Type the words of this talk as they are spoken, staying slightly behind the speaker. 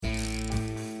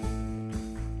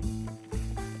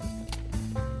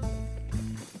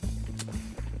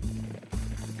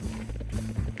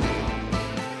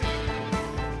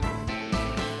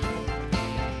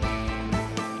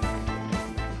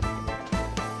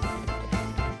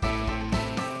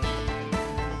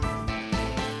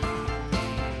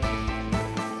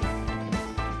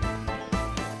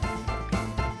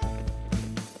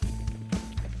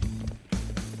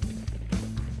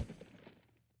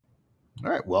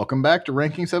All right, welcome back to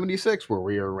Ranking 76, where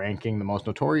we are ranking the most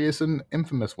notorious and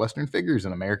infamous Western figures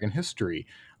in American history.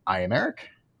 I am Eric.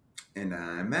 And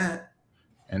I'm Matt.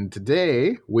 And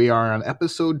today we are on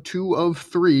episode 2 of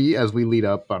 3 as we lead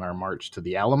up on our march to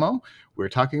the Alamo. We're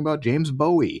talking about James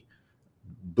Bowie.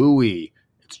 Bowie.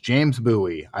 It's James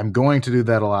Bowie. I'm going to do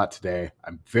that a lot today.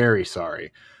 I'm very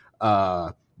sorry.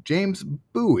 James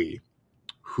Bowie,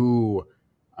 who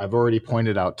I've already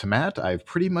pointed out to Matt, I've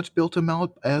pretty much built him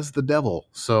out as the devil.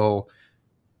 So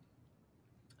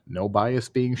no bias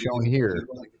being shown here.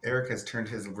 Eric has turned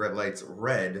his red lights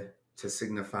red to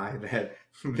signify that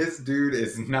this dude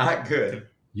is not good.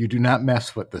 You do not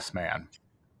mess with this man.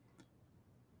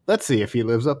 Let's see if he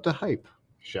lives up to hype,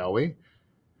 shall we?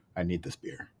 I need this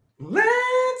beer.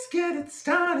 Let's get it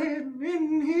started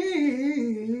in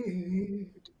here.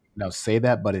 Now say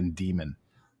that, but in demon.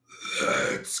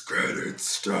 Let's get it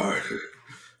started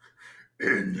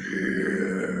in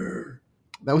here.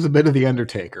 That was a bit of The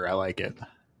Undertaker. I like it.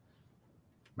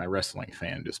 My wrestling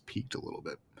fan just peaked a little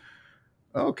bit.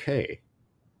 Okay.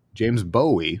 James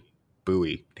Bowie.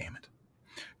 Bowie. Damn it.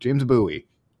 James Bowie.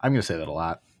 I'm going to say that a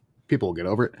lot. People will get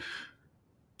over it.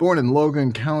 Born in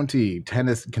Logan County,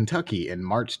 Kentucky, in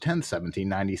March 10,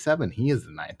 1797, he is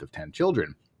the ninth of 10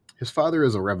 children. His father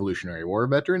is a Revolutionary War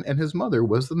veteran, and his mother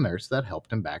was the nurse that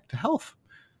helped him back to health.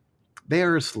 They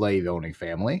are a slave-owning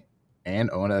family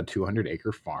and own a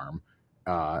 200-acre farm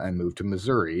and moved to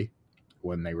Missouri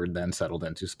when they were then settled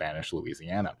into Spanish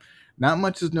Louisiana. Not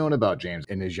much is known about James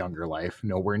in his younger life,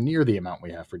 nowhere near the amount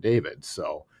we have for David.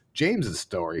 So James's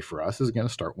story for us is going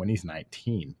to start when he's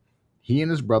 19. He and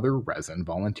his brother Rezin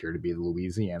volunteered to be the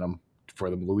Louisiana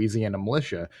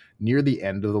militia near the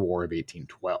end of the War of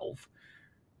 1812.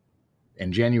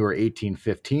 In January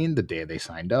 1815, the day they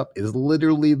signed up, is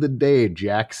literally the day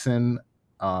Jackson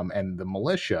and the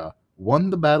militia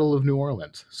won the Battle of New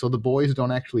Orleans. So the boys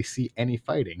don't actually see any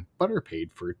fighting, but are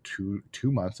paid for two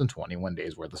months and 21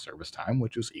 days worth of service time,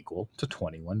 which is equal to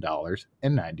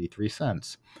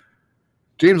 $21.93.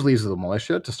 James leaves the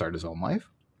militia to start his own life.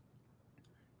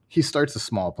 He starts a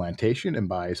small plantation and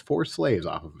buys 4 slaves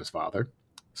off of his father.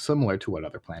 Similar to what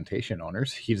other plantation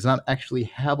owners, he does not actually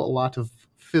have a lot of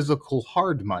physical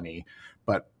hard money,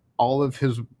 but all of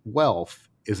his wealth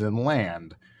is in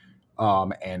land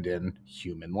and in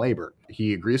human labor.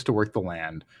 He agrees to work the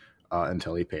land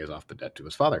until he pays off the debt to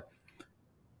his father.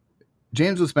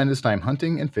 James would spend his time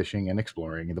hunting and fishing and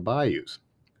exploring the bayous.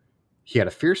 He had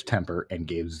a fierce temper and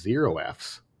gave 0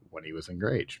 Fs when he was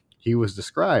engaged. He was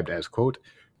described as, quote,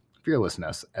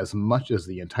 fearlessness as much as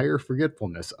the entire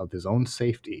forgetfulness of his own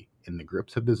safety in the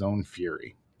grips of his own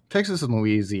fury. Texas and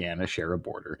Louisiana share a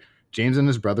border. James and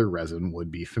his brother Rezin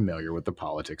would be familiar with the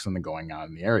politics and the going on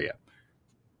in the area.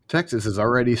 Texas is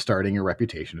already starting a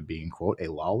reputation of being, quote,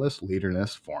 a lawless,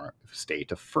 leaderless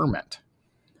state of ferment.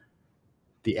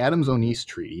 The Adams-Onis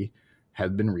Treaty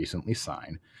had been recently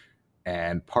signed,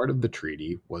 and part of the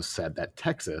treaty was said that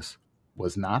Texas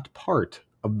was not part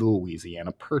of the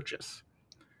Louisiana Purchase,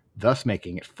 thus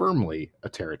making it firmly a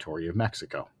territory of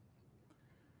Mexico.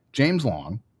 James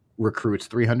Long recruits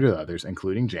 300 others,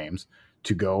 including James,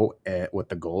 to go with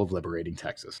the goal of liberating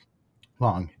Texas.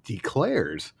 Long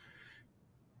declares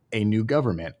a new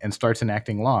government and starts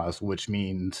enacting laws, which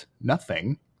means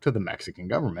nothing to the Mexican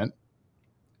government.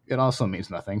 It also means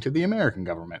nothing to the American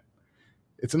government.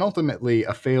 It's ultimately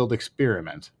a failed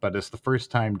experiment, but it's the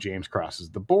first time James crosses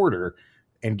the border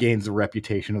and gains the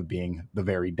reputation of being the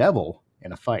very devil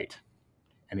in a fight,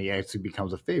 and he actually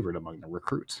becomes a favorite among the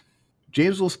recruits.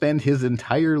 James will spend his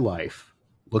entire life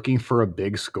looking for a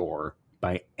big score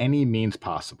by any means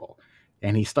possible,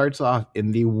 and he starts off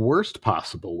in the worst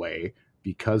possible way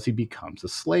because he becomes a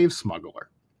slave smuggler.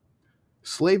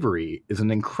 Slavery is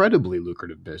an incredibly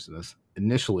lucrative business.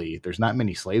 Initially, there's not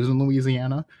many slaves in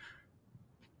Louisiana,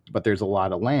 but there's a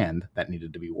lot of land that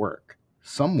needed to be worked.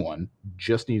 Someone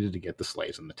just needed to get the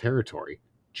slaves in the territory.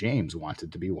 James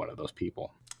wanted to be one of those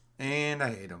people. And I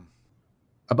hate him.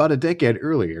 About a decade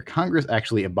earlier, Congress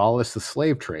actually abolished the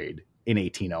slave trade in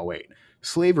 1808.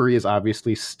 Slavery is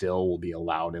obviously still will be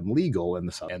allowed and legal in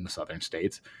the southern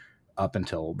states up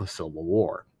until the Civil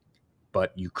War,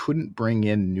 but you couldn't bring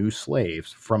in new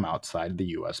slaves from outside the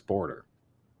U.S. border.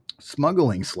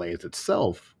 Smuggling slaves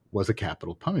itself was a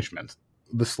capital punishment.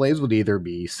 The slaves would either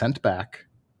be sent back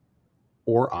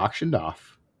or auctioned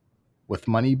off, with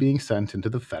money being sent into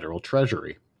the federal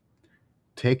treasury.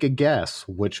 Take a guess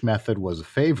which method was a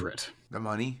favorite. The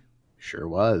money? Sure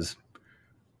was.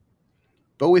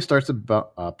 Bowie starts a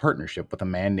partnership with a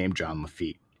man named John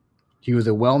Lafitte. He was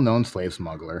a well-known slave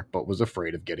smuggler, but was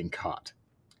afraid of getting caught.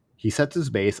 He sets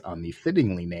his base on the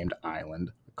fittingly named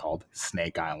island called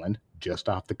Snake Island, just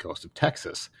off the coast of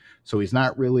Texas. So he's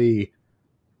not really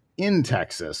in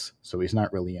Texas, so he's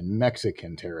not really in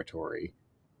Mexican territory,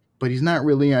 but he's not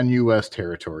really on U.S.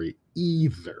 territory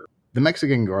either. The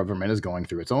Mexican government is going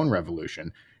through its own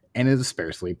revolution and is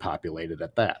sparsely populated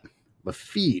at that.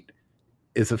 Lafitte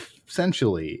is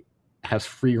essentially has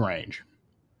free range.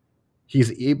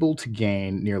 He's able to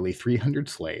gain nearly 300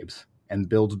 slaves and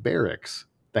builds barracks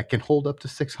that can hold up to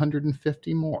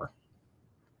 650 more.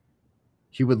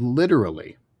 He would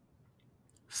literally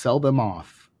sell them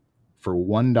off for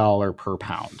 $1 per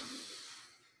pound.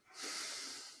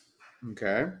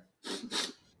 Okay.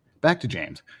 Back to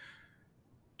James.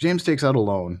 James takes out a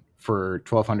loan for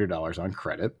 $1,200 on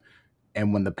credit,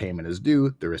 and when the payment is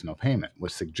due, there is no payment,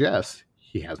 which suggests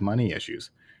he has money issues.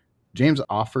 James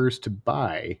offers to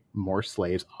buy more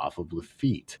slaves off of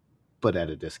Lafitte, but at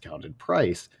a discounted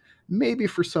price, maybe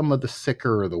for some of the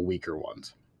sicker or the weaker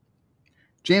ones.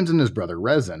 James and his brother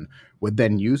Rezin would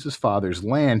then use his father's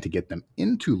land to get them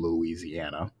into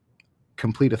Louisiana,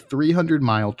 complete a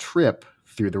 300-mile trip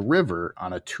through the river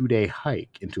on a 2-day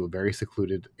hike into a very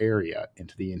secluded area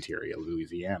into the interior of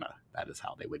Louisiana. That is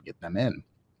how they would get them in.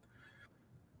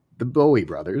 The Bowie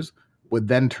brothers would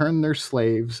then turn their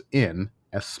slaves in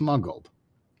as smuggled,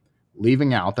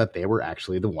 leaving out that they were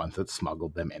actually the ones that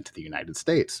smuggled them into the United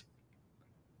States.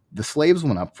 The slaves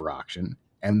went up for auction,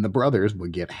 and the brothers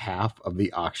would get half of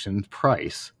the auction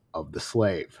price of the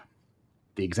slave.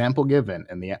 The example given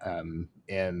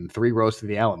in Three Roads to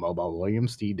the Alamo by William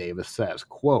C. Davis says,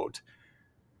 quote,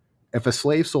 if a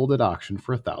slave sold at auction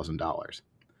for $1,000,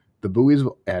 the Bowies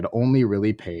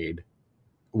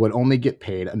would only get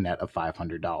paid a net of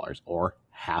 $500, or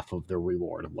half of the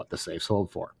reward of what the slave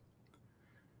sold for.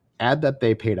 Add that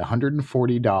they paid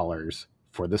 $140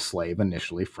 for the slave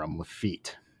initially from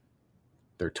Lafitte.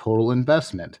 Their total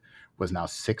investment was now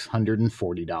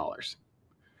 $640.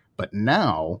 But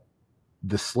now,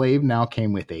 the slave now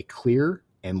came with a clear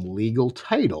and legal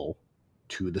title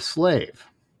to the slave.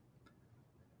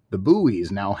 The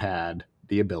Bowies now had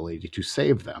the ability to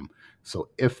save them. So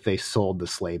if they sold the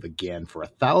slave again for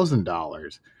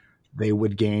 $1,000, they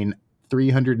would gain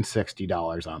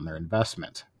 $360 on their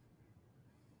investment.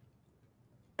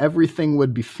 Everything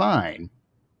would be fine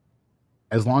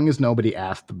as long as nobody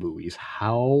asked the Bowies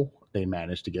how they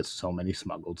managed to get so many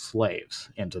smuggled slaves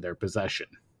into their possession.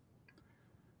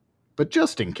 But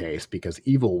just in case, because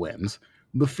evil wins,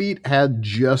 Lafitte had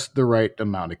just the right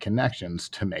amount of connections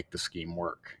to make the scheme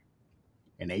work.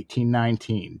 In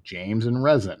 1819, James and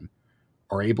Rezin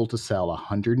are able to sell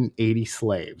 180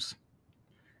 slaves,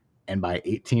 and by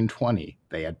 1820,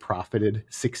 they had profited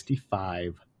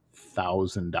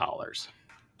 $65,000.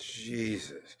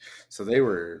 Jesus. So they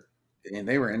were in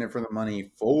it for the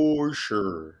money for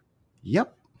sure.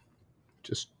 Yep.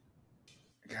 Just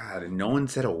God, and no one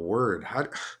said a word.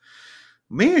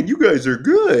 Man, you guys are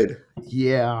good.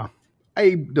 Yeah,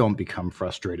 I don't become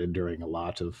frustrated during a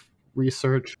lot of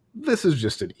research. This is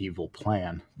just an evil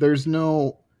plan.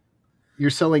 You're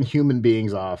selling human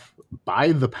beings off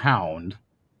by the pound.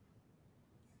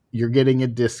 You're getting a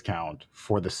discount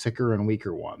for the sicker and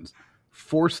weaker ones.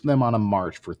 Force them on a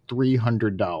march for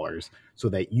 $300 so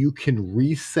that you can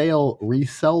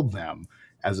resell them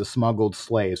as a smuggled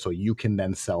slave so you can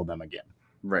then sell them again.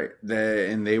 Right.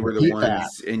 And they were the Repeat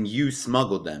ones, that. and you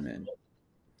smuggled them in.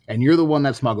 And you're the one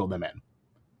that smuggled them in.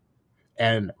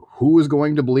 And who is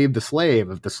going to believe the slave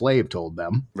if the slave told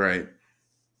them? Right.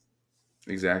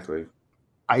 Exactly.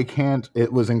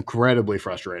 It was incredibly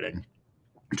frustrating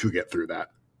to get through that.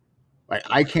 Like,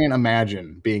 I can't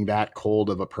imagine being that cold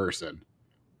of a person,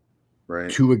 right,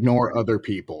 to ignore other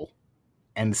people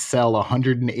and sell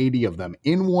 180 of them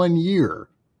in 1 year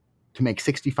to make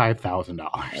 $65,000.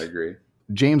 I agree.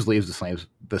 James leaves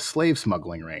the slave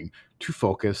smuggling ring to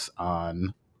focus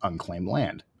on unclaimed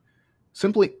land.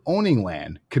 Simply owning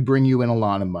land could bring you in a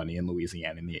lot of money in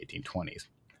Louisiana in the 1820s.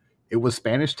 It was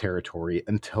Spanish territory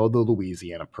until the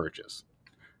Louisiana Purchase.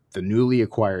 The newly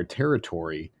acquired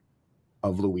territory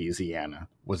of Louisiana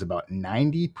was about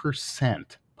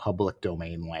 90% public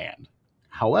domain land.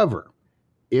 However,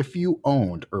 if you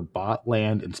owned or bought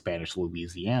land in Spanish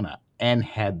Louisiana and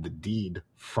had the deed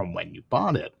from when you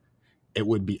bought it, it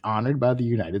would be honored by the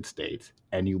United States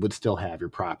and you would still have your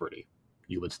property.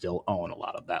 You would still own a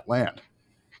lot of that land.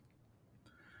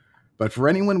 But for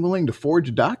anyone willing to forge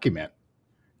a document,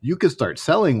 you could start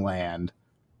selling land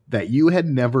that you had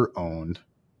never owned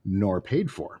nor paid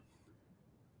for.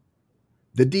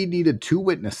 The deed needed 2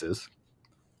 witnesses,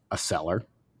 a seller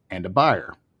and a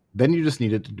buyer. Then you just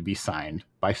needed it to be signed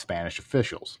by Spanish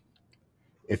officials.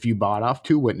 If you bought off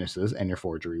 2 witnesses and your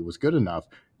forgery was good enough,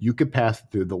 You could pass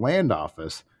through the land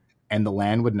office, and the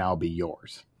land would now be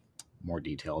yours. More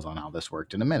details on how this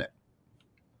worked in a minute.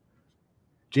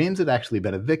 James had actually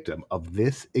been a victim of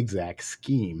this exact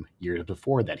scheme years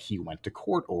before that he went to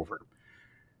court over.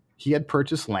 He had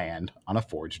purchased land on a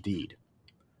forged deed.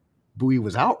 Bowie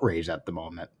was outraged at the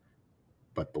moment,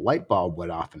 but the light bulb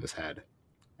went off in his head,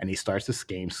 and he starts the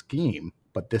scheme,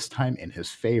 but this time in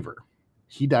his favor.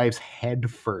 He dives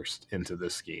head first into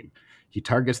this scheme. He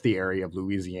targets the area of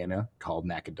Louisiana called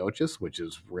Nacogdoches, which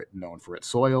is known for its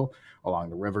soil, along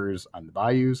the rivers, on the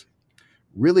bayous.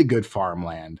 Really good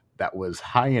farmland that was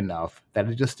high enough that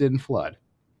it just didn't flood.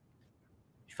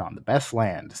 He found the best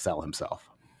land to sell himself.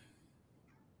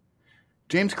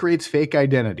 James creates fake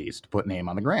identities to put name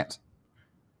on the grants.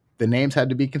 The names had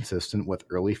to be consistent with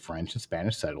early French and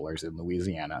Spanish settlers in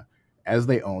Louisiana, as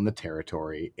they owned the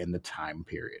territory in the time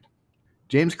period.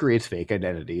 James creates fake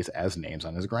identities as names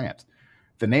on his grants.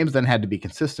 The names then had to be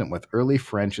consistent with early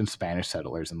French and Spanish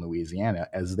settlers in Louisiana,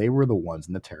 as they were the ones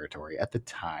in the territory at the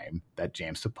time that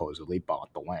James supposedly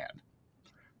bought the land.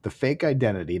 The fake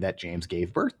identity that James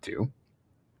gave birth to,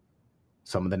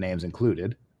 some of the names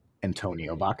included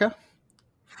Antonio Vaca,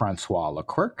 Francois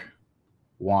Leclerc,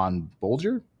 Juan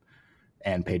Bolger,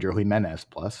 and Pedro Jimenez,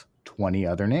 plus 20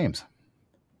 other names.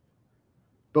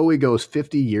 Bowie goes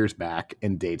 50 years back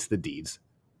and dates the deeds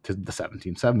to the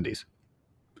 1770s.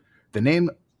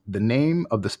 The name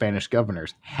of the Spanish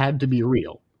governors had to be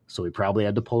real, so he probably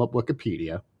had to pull up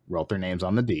Wikipedia, wrote their names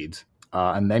on the deeds,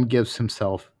 and then gives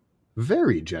himself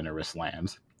very generous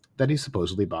lands that he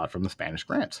supposedly bought from the Spanish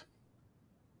grants.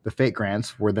 The fake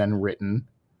grants were then written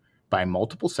by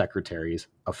multiple secretaries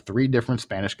of 3 different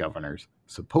Spanish governors,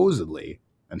 supposedly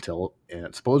in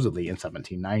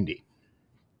 1790.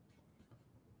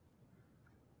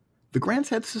 The grants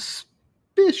had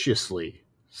suspiciously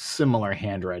similar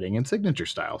handwriting and signature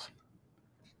styles.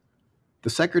 The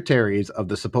secretaries of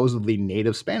the supposedly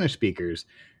native Spanish speakers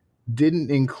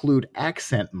didn't include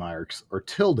accent marks or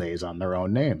tildes on their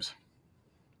own names.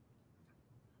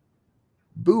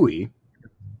 Bowie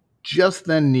just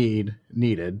then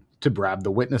needed to bribe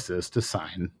the witnesses to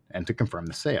sign and to confirm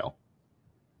the sale.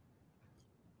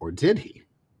 Or did he?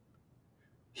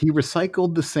 He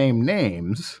recycled the same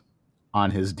names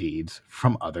on his deeds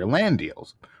from other land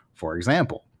deals. For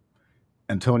example,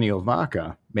 Antonio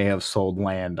Vaca may have sold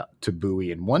land to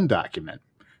Bowie in one document,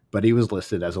 but he was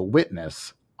listed as a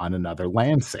witness on another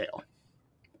land sale.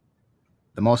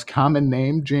 The most common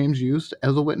name James used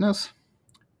as a witness?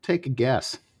 Take a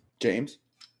guess. James?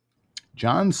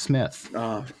 John Smith.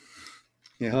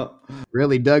 Yeah.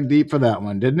 Really dug deep for that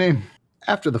one, didn't he?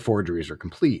 After the forgeries are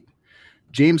complete,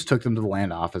 James took them to the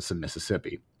land office in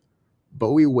Mississippi.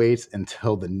 Bowie waits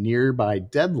until the nearby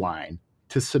deadline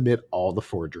to submit all the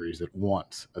forgeries at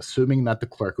once, assuming that the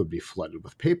clerk would be flooded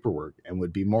with paperwork and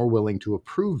would be more willing to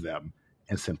approve them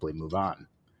and simply move on.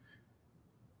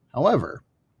 However,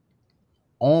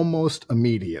 almost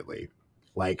immediately,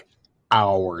 like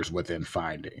hours within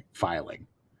filing,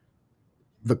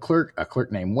 a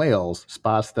clerk named Wales,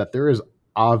 spots that there is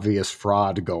obvious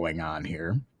fraud going on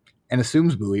here and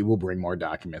assumes Bowie will bring more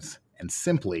documents and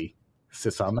simply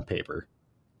sits on the paper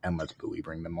and lets Bowie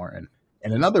bring them more in.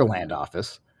 In another land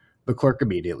office, the clerk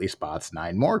immediately spots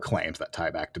 9 more claims that tie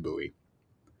back to Bowie.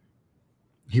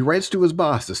 He writes to his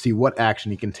boss to see what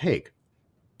action he can take,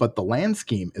 but the land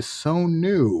scheme is so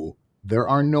new, there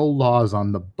are no laws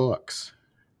on the books.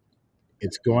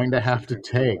 It's going to have to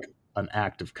take an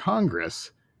act of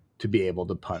Congress to be able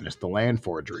to punish the land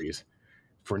forgeries.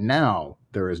 For now,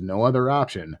 there is no other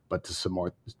option but to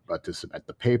submit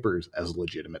the papers as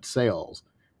legitimate sales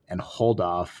and hold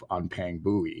off on paying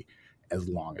Bowie as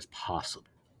long as possible.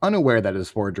 Unaware that his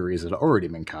forgeries had already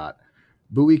been caught,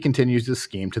 Bowie continues to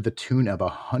scheme to the tune of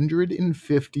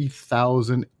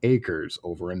 150,000 acres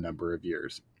over a number of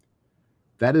years.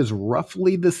 That is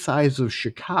roughly the size of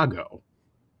Chicago.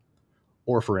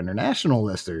 Or for international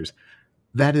listeners,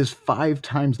 that is 5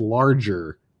 times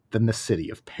larger than the city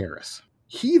of Paris.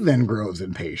 He then grows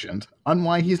impatient on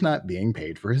why he's not being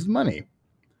paid for his money.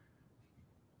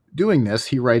 Doing this,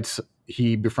 he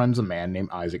befriends a man named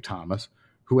Isaac Thomas,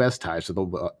 who has ties to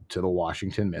the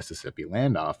Washington, Mississippi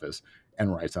land office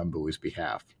and writes on Bowie's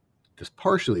behalf. This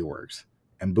partially works,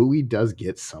 and Bowie does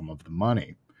get some of the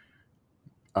money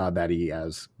that he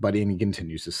has, but he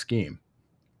continues to scheme.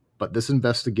 But this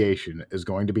investigation is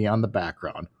going to be on the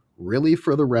background really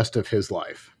for the rest of his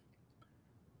life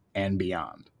and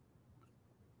beyond.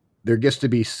 This gets to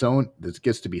be so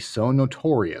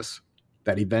notorious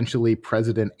that eventually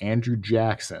President Andrew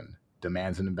Jackson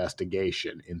demands an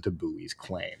investigation into Bowie's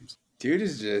claims. Dude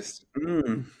is just.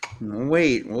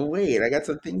 Wait. I got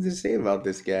some things to say about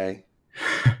this guy.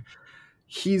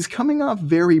 He's coming off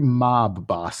very mob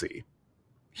bossy.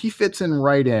 He fits in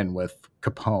right in with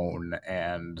Capone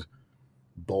and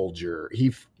Bulger.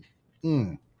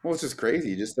 Well, it's just crazy.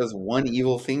 He just does one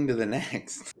evil thing to the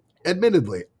next.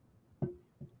 Admittedly,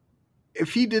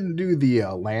 if he didn't do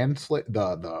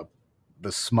the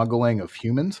the smuggling of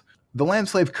humans, the land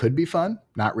slave could be fun.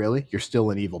 Not really. You're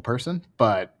still an evil person.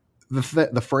 But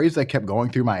the phrase that kept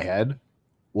going through my head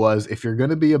was, if you're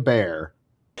going to be a bear,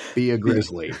 be a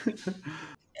grizzly.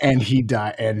 And he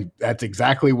died. And that's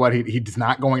exactly what he's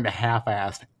not going to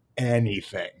half-ass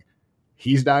anything.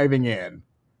 He's diving in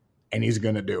and he's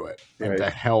going to do it. Right. And to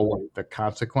hell with the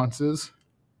consequences,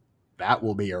 that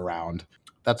will be around.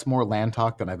 That's more land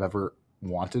talk than I've ever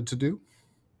wanted to do.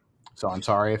 So I'm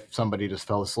sorry if somebody just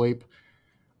fell asleep.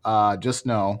 Just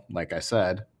know, like I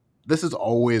said, this is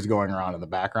always going around in the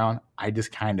background. I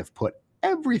just kind of put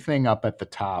everything up at the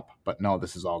top, but no,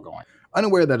 this is all going.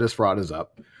 Unaware that his fraud is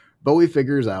up, Bowie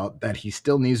figures out that he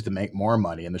still needs to make more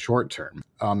money in the short term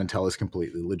until his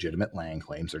completely legitimate land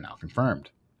claims are now confirmed.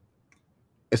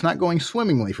 It's not going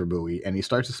swimmingly for Bowie, and he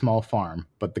starts a small farm,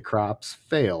 but the crops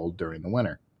fail during the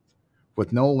winter.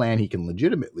 With no land he can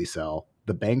legitimately sell,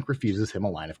 the bank refuses him a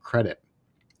line of credit.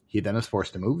 He then is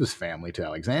forced to move his family to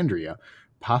Alexandria,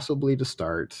 possibly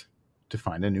to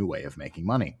find a new way of making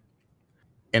money.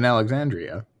 In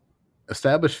Alexandria,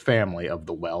 established family of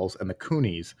the Wells and the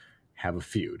Coonies have a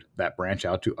feud that branch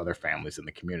out to other families in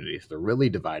the communities. They're really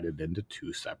divided into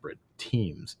two separate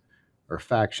teams or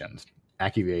factions.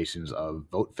 Accusations of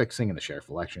vote fixing in the sheriff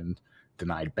elections,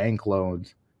 denied bank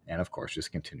loans, and of course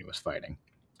just continuous fighting.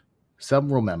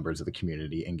 Several members of the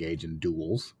community engage in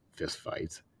duels,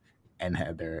 fistfights, and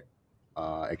had their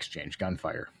exchange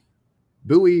gunfire.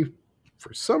 Bowie,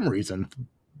 for some reason,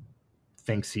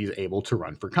 thinks he's able to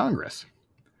run for Congress.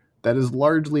 That is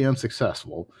largely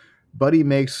unsuccessful, but he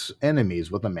makes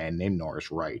enemies with a man named Norris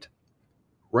Wright.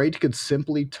 Wright could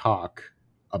simply talk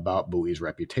about Bowie's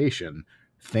reputation,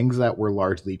 things that were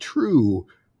largely true,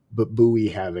 but Bowie,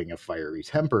 having a fiery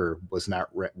temper,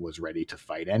 was ready to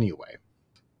fight anyway.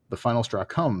 The final straw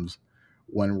comes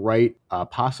when Wright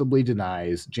possibly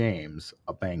denies James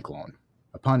a bank loan.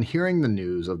 Upon hearing the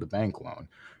news of the bank loan,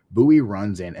 Bowie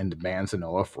runs in and demands to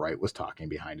know if Wright was talking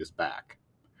behind his back.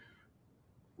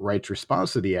 Wright's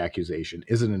response to the accusation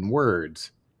isn't in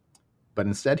words, but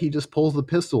instead he just pulls the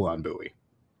pistol on Bowie.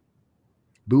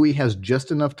 Bowie has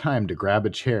just enough time to grab a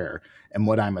chair, and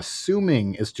what I'm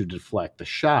assuming is to deflect the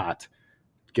shot,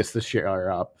 gets the chair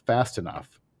up fast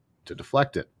enough to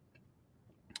deflect it.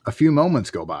 A few moments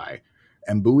go by,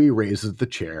 and Bowie raises the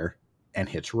chair and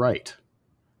hits Wright.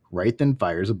 Wright then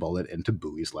fires a bullet into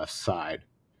Bowie's left side.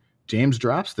 James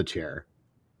drops the chair,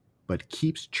 but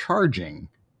keeps charging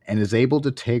and is able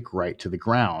to take Wright to the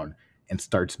ground and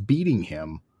starts beating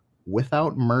him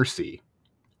without mercy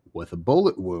with a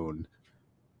bullet wound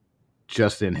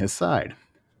just in his side.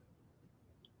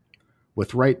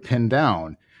 With Wright pinned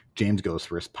down, James goes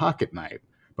for his pocket knife,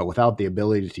 but without the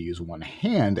ability to use one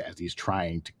hand as he's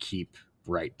trying to keep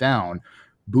Wright down,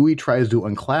 Bowie tries to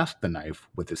unclasp the knife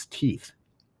with his teeth.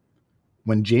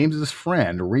 When James's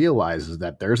friend realizes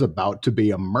that there's about to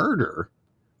be a murder,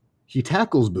 he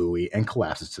tackles Bowie and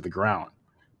collapses to the ground.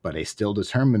 But a still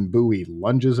determined Bowie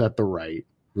lunges at Wright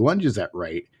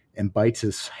and bites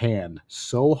his hand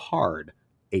so hard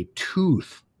a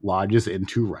tooth lodges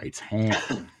into Wright's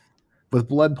hand. With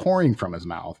blood pouring from his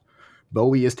mouth,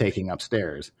 Bowie is taken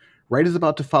upstairs. Wright is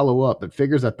about to follow up, but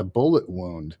figures that the bullet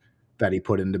wound that he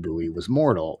put into Bowie was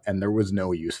mortal, and there was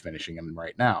no use finishing him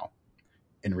right now.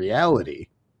 In reality,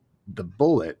 the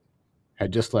bullet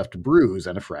had just left a bruise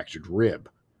and a fractured rib.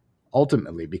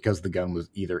 Ultimately, because the gun was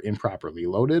either improperly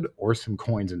loaded or some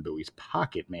coins in Bowie's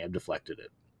pocket may have deflected it.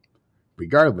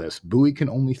 Regardless, Bowie can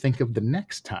only think of the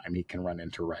next time he can run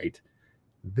into Wright,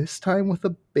 this time with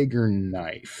a bigger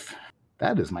knife.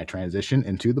 That is my transition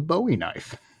into the Bowie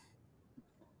knife.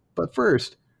 But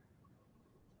first,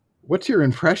 what's your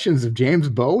impressions of James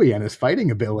Bowie and his fighting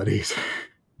abilities?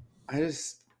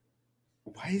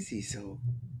 Why is he so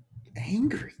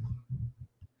angry?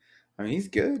 I mean, he's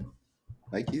good.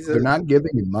 They're not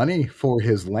giving him money for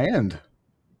his land.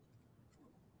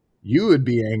 You would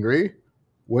be angry.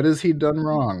 What has he done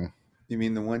wrong? You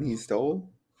mean the one he stole?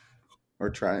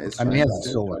 Or he hasn't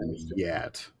stolen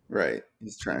yet. Right.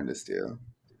 He's trying to steal.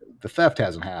 The theft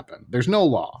hasn't happened. There's no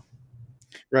law.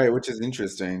 Right, which is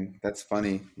interesting. That's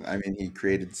funny. I mean, he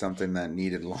created something that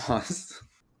needed laws.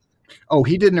 Oh,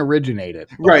 he didn't originate it.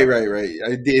 Right.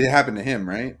 It happened to him,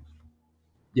 right?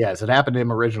 Yes, it happened to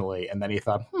him originally, and then he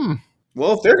thought,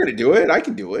 well, if they're going to do it, I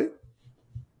can do it.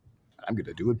 I'm going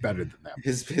to do it better than them.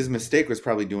 His mistake was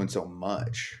probably doing so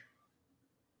much.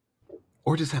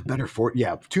 Or just have better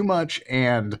yeah, too much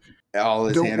and All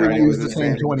his don't handwriting was reuse the the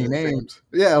same same. 20 names.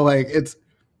 Yeah, like it's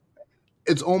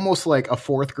almost like a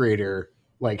fourth grader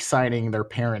like signing their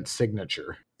parent's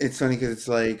signature. It's funny because it's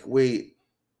like, wait,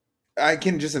 I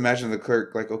can just imagine the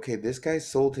clerk like, okay, this guy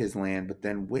sold his land, but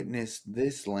then witnessed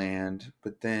this land,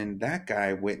 but then that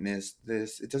guy witnessed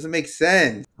this. It doesn't make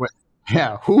sense.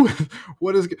 Yeah,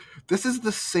 what is this? Is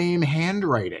the same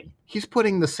handwriting. He's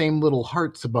putting the same little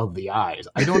hearts above the eyes.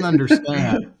 I don't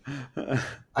understand.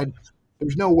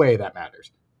 There's no way that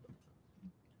matters.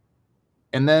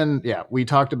 And then, yeah, we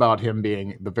talked about him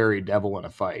being the very devil in a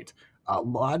fight.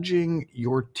 Lodging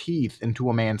your teeth into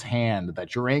a man's hand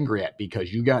that you're angry at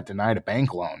because you got denied a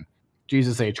bank loan.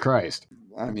 Jesus H. Christ.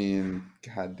 I mean,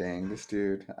 god dang, this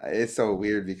dude. It's so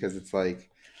weird because it's like,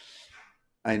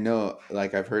 I know,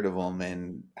 like I've heard of him,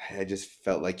 and I just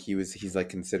felt like he's like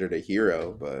considered a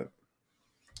hero, but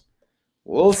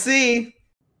we'll see.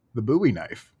 The Bowie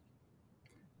knife.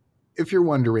 If you're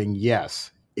wondering,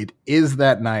 yes, it is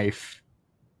that knife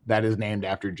that is named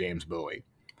after James Bowie.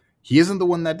 He isn't the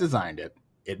one that designed it.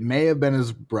 It may have been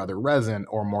his brother Resin,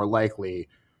 or more likely,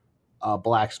 a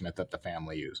blacksmith that the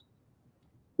family used.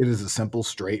 It is a simple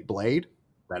straight blade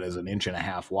that is 1.5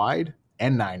 inches wide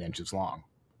and 9 inches long.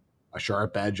 A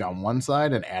sharp edge on one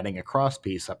side and adding a cross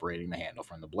piece separating the handle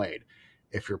from the blade.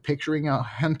 If you're picturing a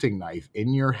hunting knife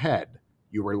in your head,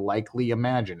 you are likely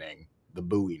imagining the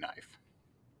Bowie knife.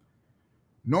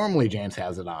 Normally James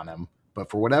has it on him, but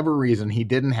for whatever reason he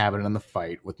didn't have it in the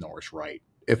fight with Norris Wright.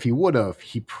 If he would have,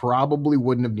 he probably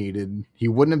wouldn't have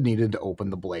needed to open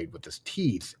the blade with his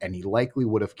teeth, and he likely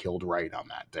would have killed Wright on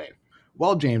that day.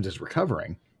 While James is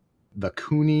recovering, the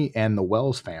Cooney and the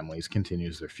Wells families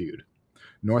continues their feud.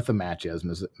 North of Natchez,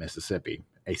 Mississippi,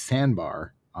 a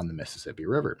sandbar on the Mississippi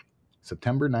River,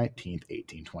 September 19th,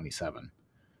 1827.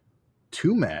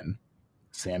 Two men,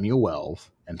 Samuel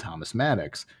Wells and Thomas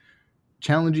Maddox,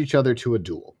 challenge each other to a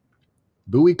duel.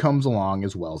 Bowie comes along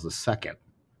as Wells' second.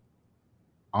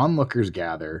 Onlookers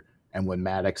gather, and when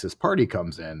Maddox's party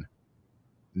comes in,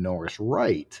 Norris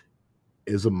Wright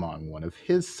is among one of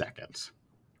his seconds.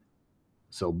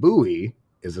 So Bowie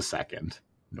is a second,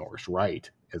 Norris Wright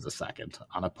is a second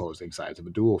on opposing sides of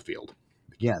a duel field.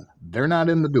 Again, they're not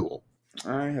in the duel.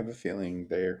 I have a feeling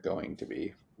they're going to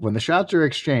be. When the shots are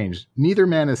exchanged, neither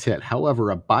man is hit. However,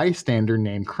 a bystander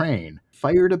named Crane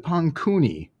fired upon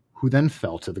Cooney, who then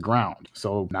fell to the ground.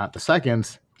 So not the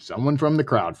seconds, someone from the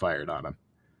crowd fired on him.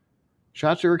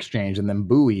 Shots are exchanged, and then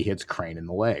Bowie hits Crane in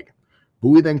the leg.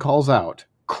 Bowie then calls out,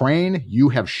 "Crane, you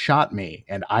have shot me,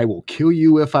 and I will kill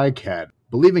you if I can."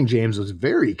 Believing James was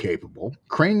very capable,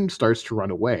 Crane starts to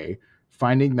run away.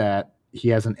 Finding that he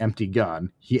has an empty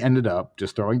gun, he ended up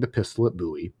just throwing the pistol at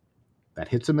Bowie. That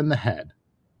hits him in the head.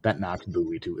 That knocks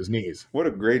Bowie to his knees. What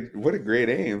a great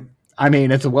aim. I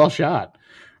mean, it's a well shot.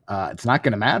 It's not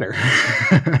going to matter.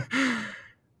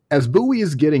 As Bowie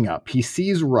is getting up, he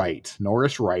sees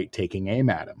Norris Wright, taking aim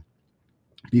at him.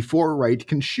 Before Wright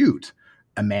can shoot,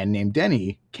 a man named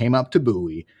Denny came up to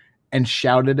Bowie and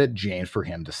shouted at James for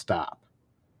him to stop.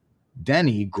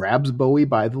 Denny grabs Bowie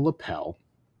by the lapel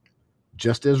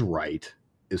just as Wright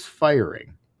is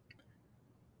firing.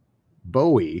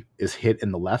 Bowie is hit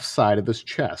in the left side of his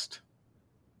chest.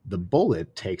 The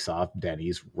bullet takes off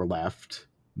Denny's left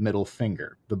middle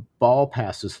finger. The ball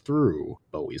passes through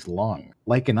Bowie's lung.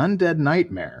 Like an undead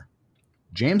nightmare,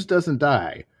 James doesn't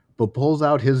die, but pulls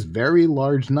out his very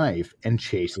large knife and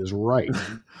chases Wright.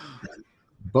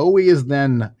 Bowie is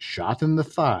then shot in the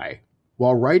thigh.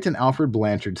 While Wright and Alfred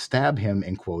Blanchard stab him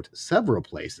in, quote, several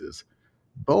places,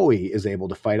 Bowie is able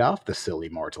to fight off the silly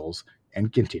mortals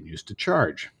and continues to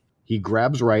charge. He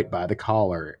grabs Wright by the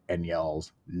collar and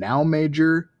yells, "Now,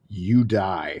 Major, you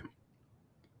die."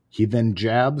 He then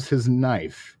jabs his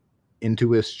knife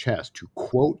into his chest to,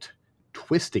 quote,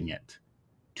 twisting it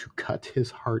to cut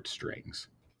his heartstrings.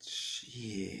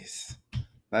 Jeez.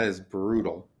 That is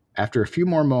brutal. After a few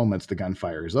more moments, the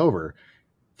gunfire is over.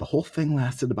 The whole thing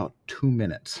lasted about 2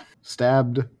 minutes.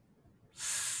 Stabbed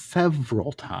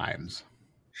several times.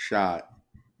 Shot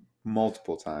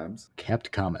multiple times.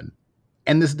 Kept coming.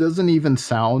 And this doesn't even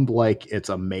sound like it's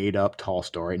a made-up tall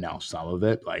story. Now, some of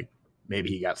it, like maybe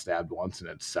he got stabbed once and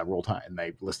it's several times, and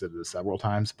they listed it as several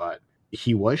times, but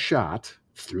he was shot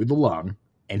through the lung,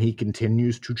 and he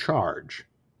continues to charge.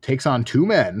 Takes on 2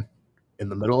 men in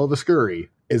the middle of a scurry,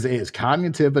 is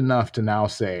cognitive enough to now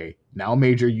say, "Now,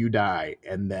 Major, you die."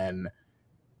 And then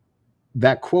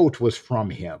that quote was from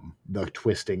him, the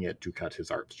twisting it to cut his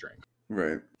heartstrings.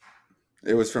 Right.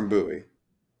 It was from Bowie.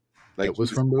 Like, It was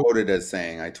he from Bowie? quoted as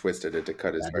saying, "I twisted it to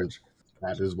cut his heart."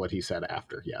 That is what he said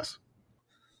after, yes.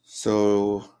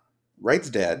 So, Wright's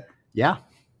dead. Yeah.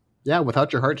 Yeah,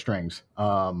 without your heartstrings.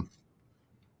 I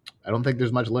don't think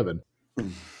there's much living.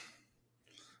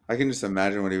 I can just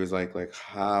imagine what he was like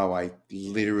how I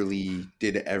literally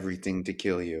did everything to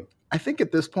kill you. I think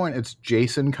at this point it's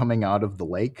Jason coming out of the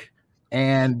lake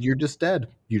and you're just dead.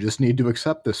 You just need to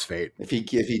accept this fate. If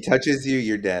he touches you,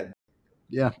 you're dead.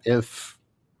 Yeah, if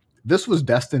this was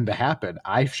destined to happen,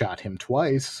 I've shot him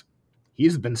twice.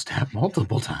 He's been stabbed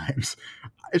multiple times.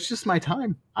 It's just my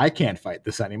time. I can't fight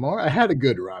this anymore. I had a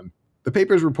good run. The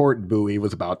papers report Bowie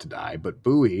was about to die, but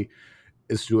Bowie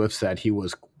is to have said he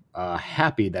was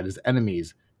happy that his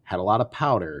enemies had a lot of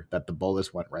powder, that the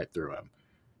bullets went right through him.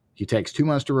 He takes 2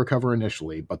 months to recover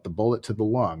initially, but the bullet to the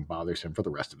lung bothers him for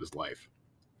the rest of his life.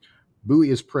 Bowie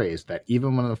is praised that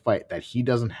even when in a fight that he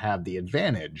doesn't have the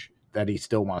advantage, that he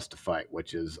still wants to fight,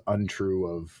 which is untrue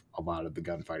of a lot of the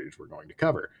gunfighters we're going to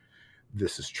cover.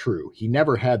 This is true. He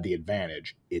never had the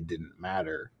advantage. It didn't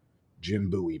matter. Jim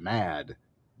Bowie mad,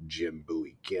 Jim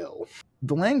Bowie kill.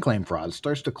 The land claim fraud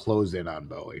starts to close in on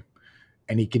Bowie,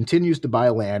 and he continues to buy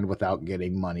land without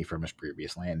getting money from his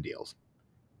previous land deals.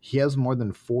 He has more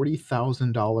than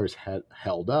 $40,000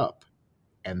 held up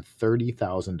and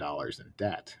 $30,000 in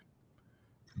debt.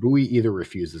 Bowie either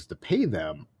refuses to pay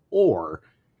them or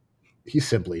he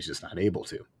simply is just not able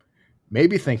to.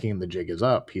 Maybe thinking the jig is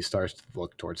up, he starts to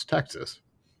look towards Texas.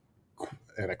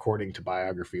 And according to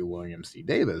biography William C.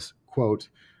 Davis, quote,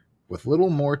 with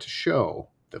little more to show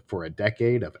that for a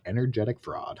decade of energetic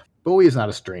fraud. Bowie is not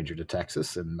a stranger to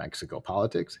Texas and Mexico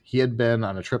politics. He had been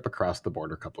on a trip across the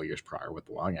border a couple years prior with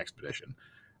the Long Expedition.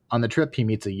 On the trip, he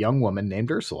meets a young woman named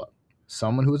Ursula,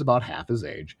 someone who is about half his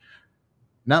age.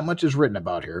 Not much is written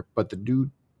about her, but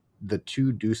the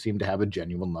two do seem to have a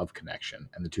genuine love connection,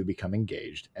 and the two become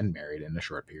engaged and married in a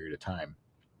short period of time.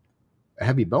 A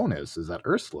heavy bonus is that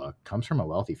Ursula comes from a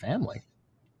wealthy family.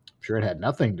 I'm sure it had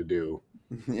nothing to do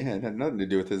Yeah, it had nothing to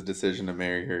do with his decision to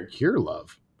marry her. with your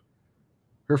love.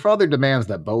 Her father demands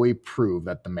that Bowie prove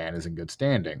that the man is in good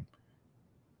standing.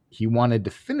 He wanted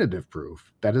definitive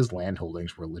proof that his land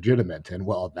holdings were legitimate, and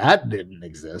well, that didn't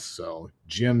exist, so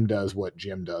Jim does what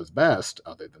Jim does best,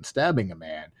 other than stabbing a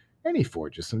man, and he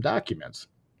forges some documents.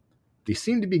 These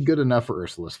seem to be good enough for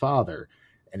Ursula's father,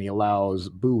 and he allows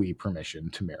Bowie permission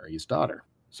to marry his daughter.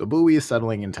 So Bowie is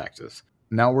settling in Texas.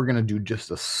 Now we're going to do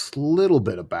just a little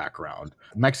bit of background.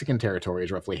 Mexican territory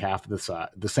is roughly half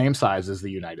the same size as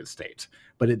the United States,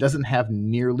 but it doesn't have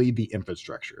nearly the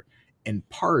infrastructure, in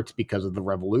part because of the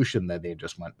revolution that they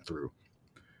just went through.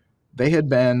 They had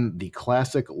been the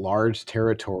classic large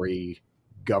territory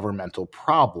governmental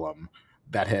problem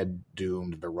that had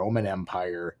doomed the Roman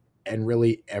Empire and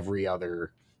really every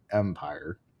other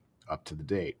empire up to the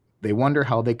date. They wonder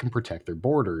how they can protect their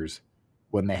borders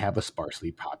when they have a sparsely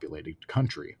populated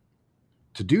country.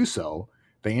 To do so,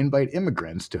 they invite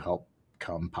immigrants to help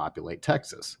come populate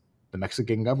Texas. The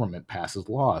Mexican government passes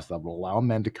laws that will allow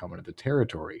men to come into the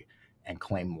territory and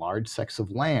claim large sects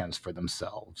of lands for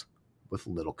themselves with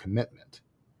little commitment.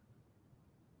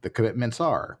 The commitments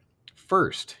are: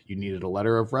 first, you needed a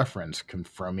letter of reference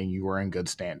confirming you were in good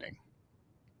standing,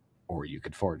 or you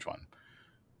could forge one.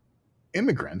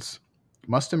 Immigrants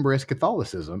must embrace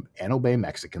Catholicism and obey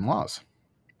Mexican laws.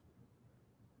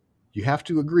 You have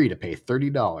to agree to pay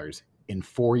 $30 in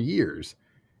 4 years,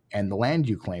 and the land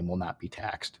you claim will not be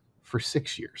taxed for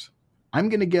 6 years. I'm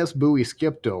going to guess Bowie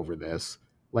skipped over this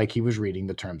like he was reading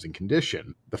the terms and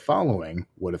condition. The following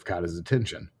would have caught his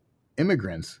attention.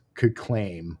 Immigrants could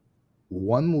claim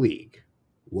 1 league.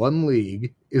 1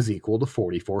 league is equal to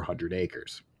 4,400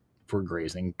 acres for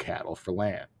grazing cattle for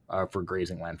land, for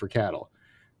grazing land for cattle.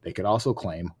 They could also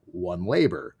claim 1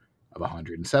 labor of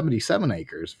 177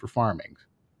 acres for farming.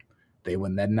 They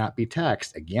would then not be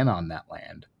taxed again on that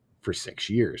land for 6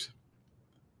 years.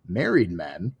 Married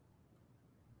men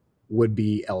would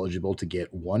be eligible to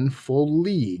get 1 full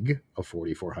league of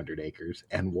 4,400 acres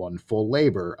and 1 full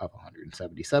labor of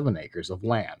 177 acres of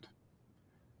land.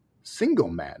 Single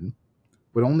men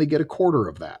would only get a quarter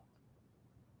of that,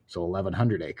 so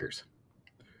 1,100 acres.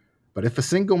 But if a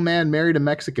single man married a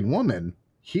Mexican woman,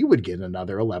 he would get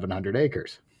another 1,100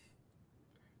 acres.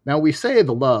 Now, we say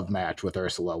the love match with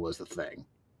Ursula was the thing,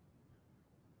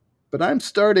 but I'm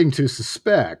starting to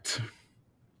suspect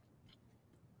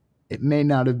it may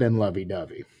not have been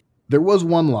lovey-dovey. There was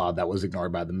one law that was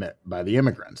ignored by the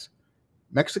immigrants.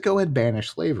 Mexico had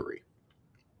banished slavery.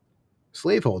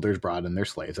 Slaveholders brought in their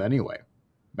slaves anyway.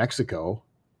 Mexico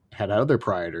had other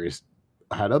priorities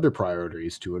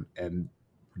to and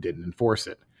didn't enforce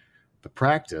it. The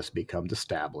practice becomes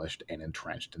established and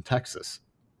entrenched in Texas.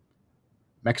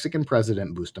 Mexican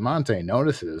President Bustamante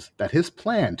notices that his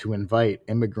plan to invite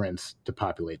immigrants to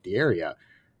populate the area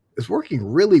is working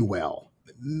really well,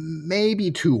 maybe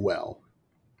too well.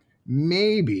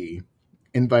 Maybe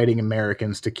inviting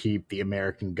Americans to keep the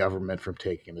American government from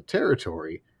taking the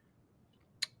territory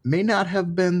may not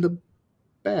have been the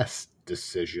best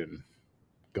decision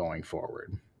going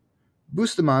forward.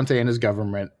 Bustamante and his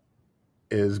government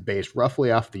is based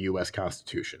roughly off the U.S.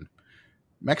 Constitution.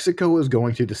 Mexico is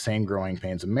going through the same growing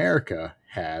pains America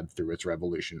had through its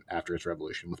revolution after its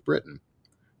revolution with Britain.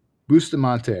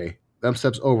 Bustamante then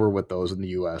steps over what those in the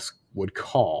U.S. would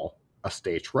call a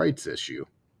states' rights issue.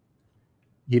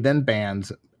 He then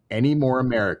bans any more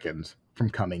Americans from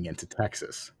coming into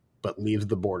Texas, but leaves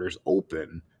the borders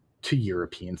open to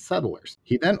European settlers.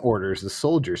 He then orders the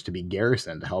soldiers to be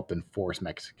garrisoned to help enforce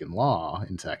Mexican law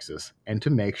in Texas and to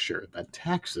make sure that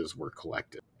taxes were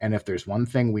collected. And if there's one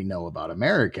thing we know about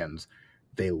Americans,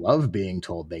 they love being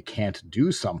told they can't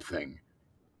do something,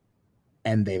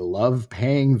 and they love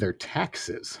paying their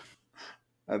taxes.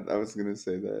 I was gonna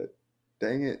say that.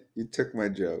 Dang it, you took my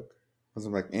joke. I was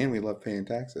like, and we love paying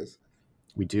taxes.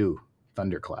 We do.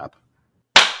 Thunderclap.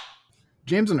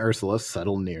 James and Ursula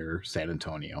settle near San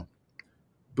Antonio.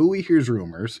 Bowie hears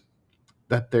rumors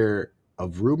that they're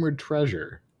of rumored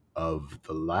treasure of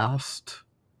the lost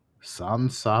San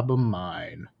Saba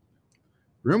mine.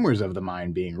 Rumors of the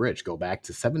mine being rich go back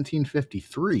to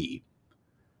 1753,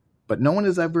 but no one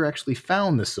has ever actually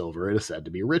found the silver it is said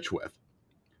to be rich with.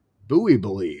 Bowie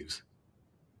believes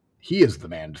he is the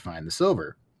man to find the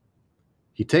silver.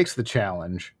 He takes the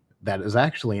challenge that is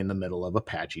actually in the middle of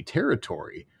Apache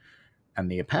territory, and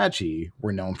the Apache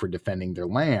were known for defending their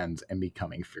lands and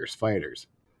becoming fierce fighters.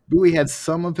 Bowie had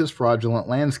some of his fraudulent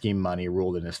land scheme money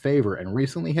ruled in his favor and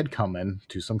recently had come in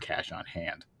to some cash on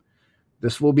hand.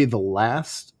 This will be the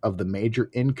last of the major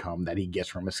income that he gets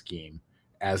from a scheme,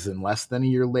 as in less than a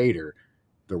year later,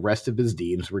 the rest of his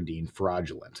deeds were deemed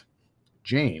fraudulent.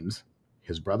 James,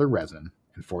 his brother Rezin,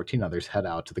 and 14 others head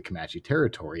out to the Comanche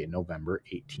territory in November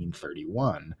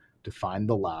 1831 to find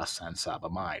the lost San Saba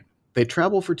mine. They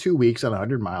travel for 2 weeks on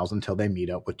 100 miles until they meet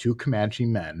up with 2 Comanche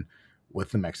men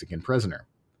with the Mexican prisoner.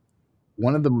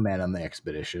 One of the men on the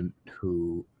expedition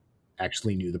who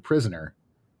actually knew the prisoner,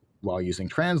 while using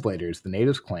translators, the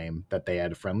natives claim that they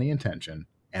had a friendly intention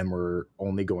and were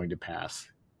only going to pass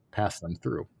them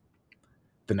through.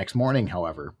 The next morning,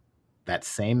 however, that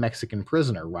same Mexican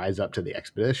prisoner rides up to the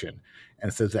expedition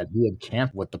and says that he had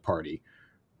camped with the party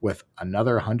with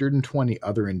another 120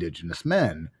 other indigenous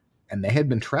men, and they had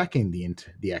been tracking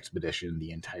the expedition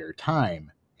the entire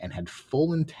time and had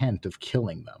full intent of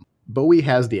killing them. Bowie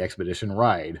has the expedition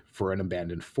ride for an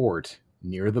abandoned fort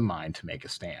near the mine to make a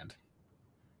stand.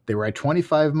 They ride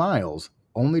 25 miles,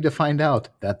 only to find out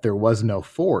that there was no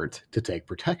fort to take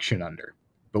protection under.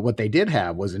 But what they did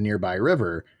have was a nearby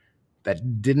river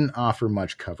that didn't offer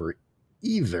much cover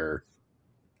either,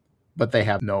 but they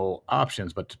have no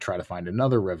options but to try to find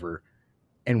another river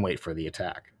and wait for the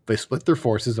attack. They split their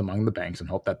forces among the banks and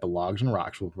hope that the logs and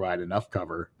rocks will provide enough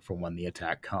cover for when the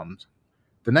attack comes.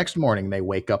 The next morning, they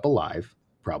wake up alive,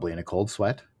 probably in a cold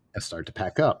sweat, and start to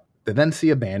pack up. They then see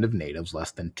a band of natives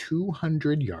less than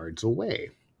 200 yards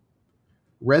away.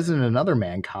 Rezin and another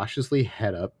man cautiously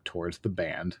head up towards the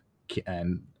band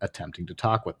and attempting to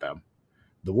talk with them.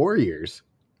 The warriors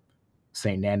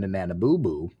say Nana Nana Boo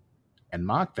Boo and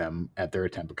mock them at their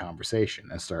attempt at conversation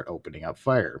and start opening up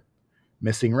fire,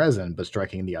 missing Rezin but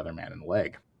striking the other man in the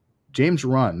leg. James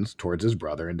runs towards his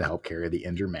brother and to help carry the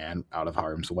injured man out of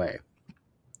harm's way.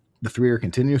 The 3 are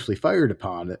continuously fired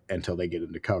upon until they get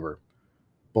into cover,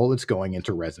 bullets going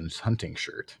into Rezin's hunting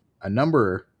shirt. A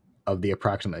number of the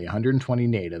approximately 120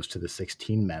 natives to the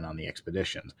 16 men on the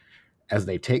expedition. As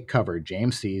they take cover,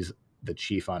 James sees the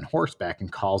chief on horseback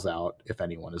and calls out if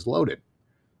anyone is loaded.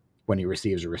 When he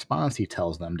receives a response, he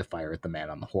tells them to fire at the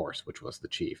man on the horse, which was the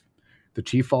chief. The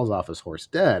chief falls off his horse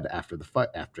dead after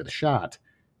the shot,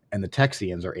 and the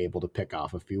Texians are able to pick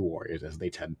off a few warriors as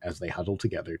they huddle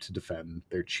together to defend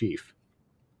their chief.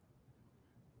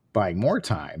 Buying more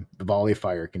time, the volley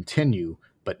fire continue,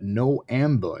 but no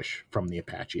ambush from the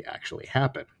Apache actually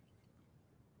happen.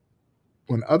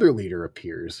 When other leader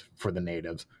appears for the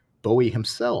natives, Bowie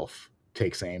himself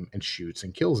takes aim and shoots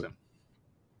and kills him.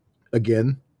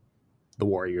 Again, the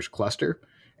warriors cluster,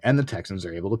 and the Texans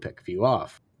are able to pick a few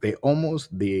off.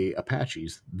 The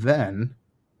Apaches then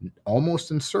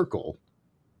almost encircle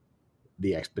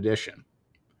the expedition.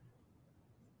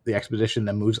 The expedition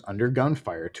then moves under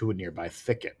gunfire to a nearby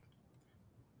thicket.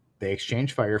 They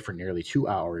exchange fire for nearly 2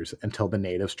 hours until the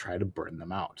natives try to burn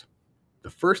them out. The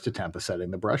first attempt of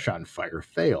setting the brush on fire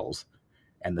fails,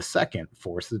 and the second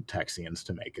force the Texians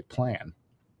to make a plan.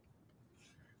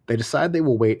 They decide they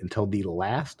will wait until the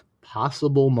last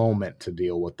possible moment to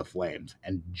deal with the flames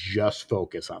and just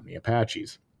focus on the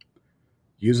Apaches.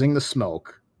 Using the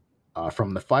smoke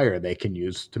from the fire, they can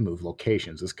use to move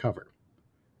locations as cover.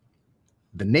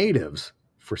 The natives,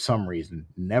 for some reason,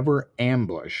 never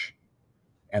ambush,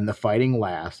 and the fighting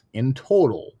lasts in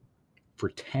total for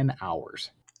 10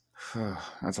 hours.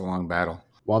 That's a long battle.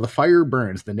 While the fire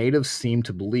burns, the natives seem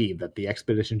to believe that the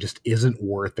expedition just isn't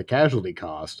worth the casualty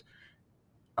cost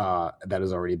that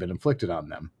has already been inflicted on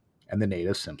them, and the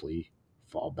natives simply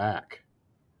fall back.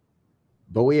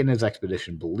 Bowie and his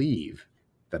expedition believe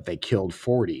that they killed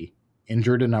 40,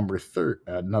 injured another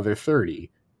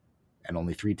 30, and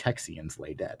only 3 Texians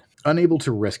lay dead. Unable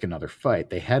to risk another fight,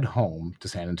 they head home to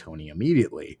San Antonio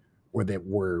immediately,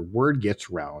 where word gets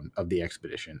round of the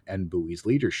expedition and Bowie's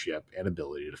leadership and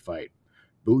ability to fight.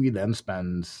 Bowie then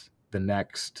spends the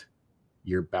next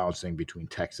year bouncing between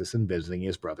Texas and visiting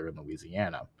his brother in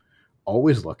Louisiana,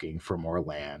 always looking for more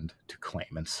land to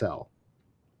claim and sell.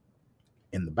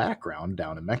 In the background,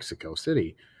 down in Mexico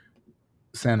City,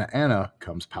 Santa Anna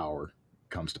comes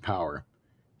to power.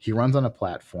 He runs on a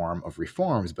platform of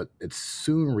reforms, but it's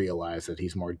soon realized that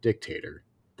he's more dictator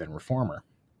than reformer.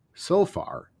 So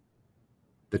far,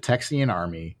 the Texian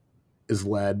army is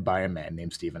led by a man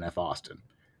named Stephen F. Austin.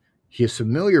 He is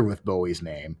familiar with Bowie's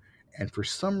name and for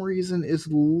some reason is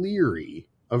leery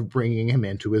of bringing him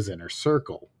into his inner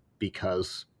circle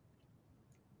because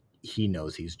he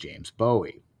knows he's James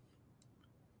Bowie.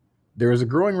 There is a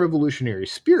growing revolutionary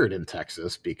spirit in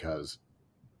Texas because,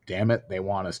 damn it, they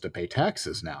want us to pay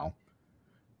taxes now.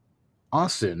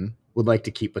 Austin would like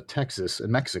to keep with Texas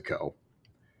and Mexico,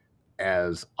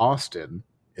 as Austin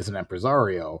is an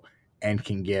impresario and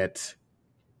can get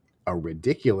a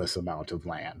ridiculous amount of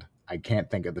land. I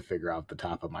can't think of the figure off the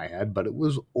top of my head, but it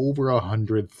was over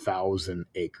 100,000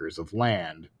 acres of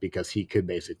land because he could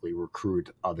basically recruit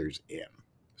others in.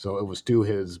 So it was to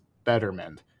his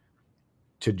betterment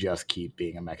to just keep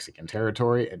being a Mexican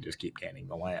territory and just keep gaining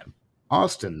the land.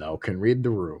 Austin, though, can read the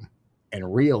room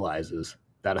and realizes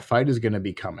that a fight is going to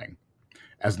be coming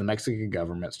as the Mexican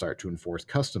government start to enforce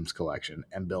customs collection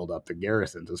and build up the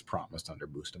garrisons as promised under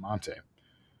Bustamante.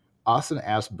 Austin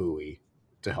asked Bowie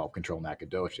to help control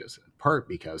Nacogdoches, in part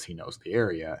because he knows the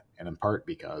area, and in part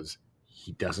because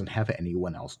he doesn't have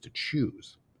anyone else to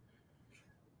choose.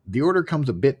 The order comes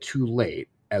a bit too late,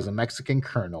 as a Mexican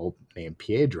colonel named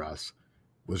Piedras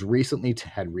had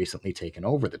recently taken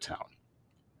over the town.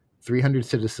 300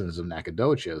 citizens of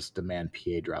Nacogdoches demand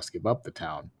Piedras give up the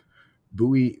town.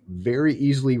 Bowie very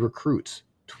easily recruits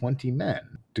 20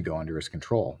 men to go under his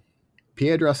control.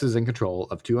 Piedras is in control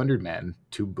of 200 men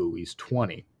to Bowie's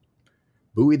 20.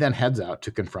 Bowie then heads out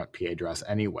to confront Piedras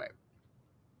anyway.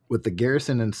 With the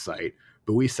garrison in sight,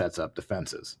 Bowie sets up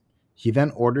defenses. He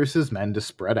then orders his men to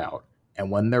spread out, and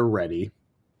when they're ready,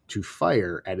 to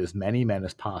fire at as many men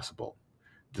as possible.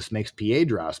 This makes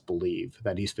Piedras believe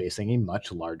that he's facing a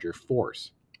much larger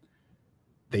force.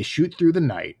 They shoot through the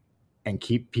night and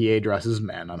keep Piedras'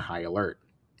 men on high alert,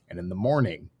 and in the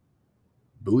morning,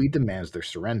 Bowie demands their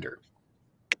surrender.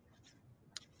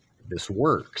 This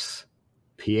works.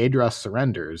 Piedras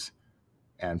surrenders,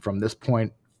 and from this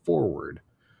point forward,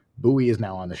 Bowie is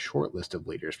now on the short list of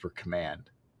leaders for command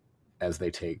as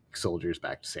they take soldiers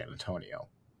back to San Antonio.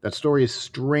 That story is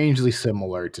strangely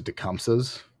similar to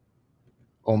Tecumseh's,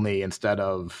 only instead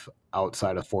of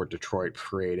outside of Fort Detroit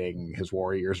parading his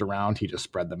warriors around, he just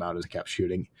spread them out as he kept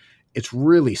shooting. It's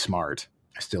really smart.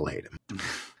 I still hate him.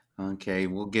 Okay,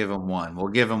 we'll give him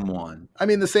one. I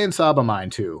mean, the San Saba mine,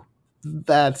 too.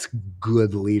 That's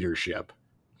good leadership.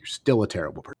 You're still a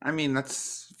terrible person. I mean,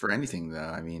 that's for anything, though.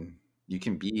 I mean, you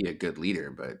can be a good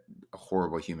leader, but a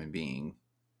horrible human being.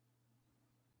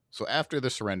 So after the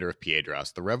surrender of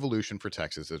Piedras, the revolution for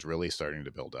Texas is really starting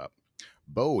to build up.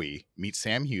 Bowie meets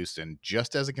Sam Houston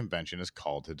just as a convention is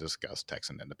called to discuss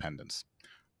Texan independence.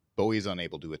 Bowie is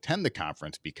unable to attend the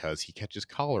conference because he catches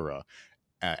cholera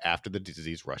after the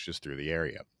disease rushes through the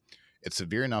area. It's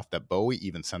severe enough that Bowie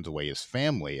even sends away his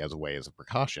family as a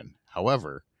precaution.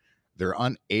 However, they're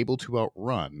unable to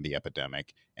outrun the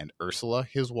epidemic, and Ursula,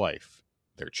 his wife,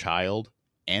 their child,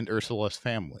 and Ursula's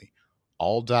family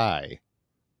all die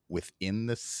within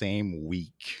the same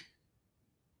week.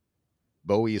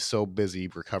 Bowie is so busy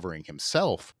recovering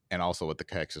himself and also with the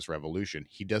Texas Revolution,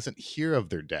 he doesn't hear of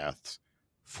their deaths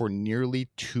for nearly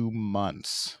 2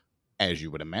 months. As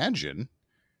you would imagine,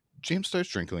 James starts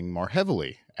drinking more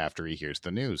heavily after he hears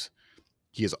the news.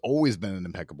 He has always been an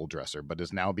impeccable dresser, but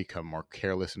has now become more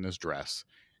careless in his dress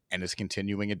and is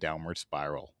continuing a downward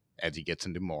spiral as he gets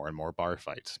into more and more bar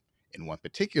fights. In one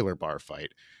particular bar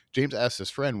fight, James asked his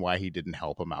friend why he didn't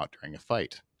help him out during a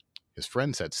fight. His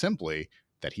friend said simply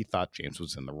that he thought James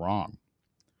was in the wrong.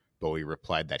 Bowie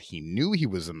replied that he knew he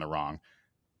was in the wrong,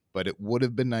 but it would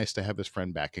have been nice to have his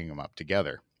friend backing him up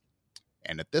together.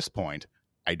 And at this point,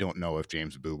 I don't know if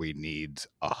James Bowie needs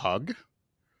a hug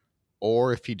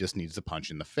or if he just needs a punch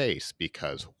in the face,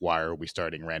 because why are we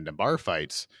starting random bar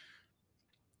fights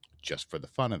just for the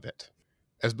fun of it?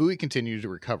 As Bowie continues to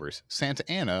recover, Santa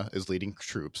Anna is leading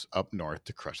troops up north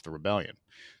to crush the rebellion.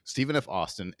 Stephen F.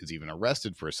 Austin is even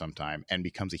arrested for some time and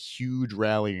becomes a huge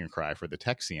rallying cry for the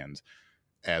Texians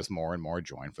as more and more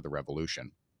join for the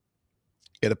revolution.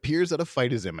 It appears that a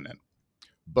fight is imminent.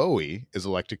 Bowie is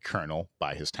elected colonel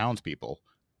by his townspeople.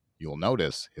 You'll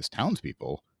notice his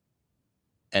townspeople,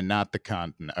 and not the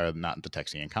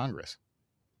Texian Congress.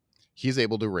 He's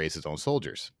able to raise his own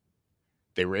soldiers.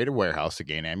 They raid a warehouse to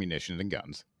gain ammunition and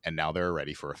guns, and now they're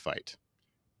ready for a fight.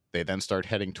 They then start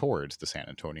heading towards the San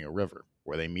Antonio River,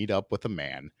 where they meet up with a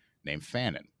man named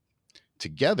Fannin.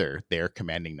 Together, they are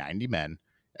commanding 90 men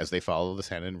as they follow the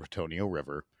San Antonio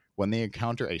River when they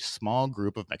encounter a small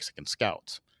group of Mexican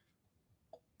scouts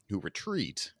who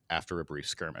retreat after a brief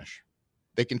skirmish.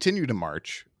 They continue to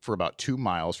march for about 2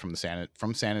 miles from San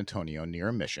Antonio near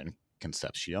a mission,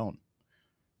 Concepcion.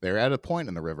 They're at a point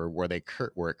in the river where it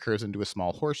curves into a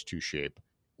small horseshoe shape,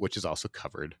 which is also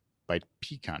covered by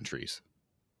pecan trees.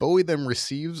 Bowie then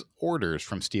receives orders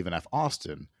from Stephen F.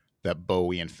 Austin that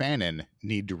Bowie and Fannin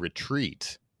need to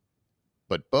retreat.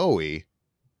 But Bowie,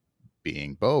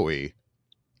 being Bowie,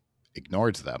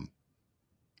 ignores them.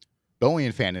 Bowie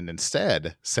and Fannin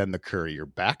instead send the courier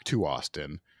back to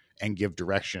Austin and give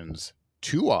directions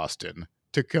to Austin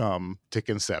to come to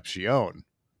Concepcion.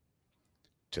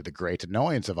 To the great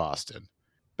annoyance of Austin,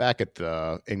 back at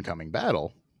the incoming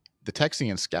battle, the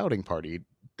Texian scouting party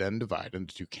then divide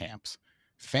into 2 camps.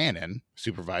 Fannin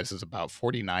supervises about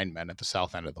 49 men at the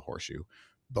south end of the horseshoe.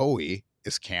 Bowie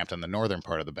is camped on the northern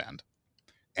part of the bend.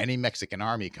 Any Mexican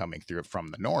army coming through from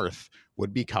the north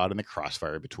would be caught in the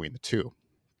crossfire between the two.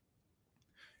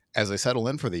 As they settle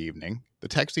in for the evening, the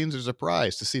Texians are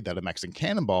surprised to see that a Mexican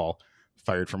cannonball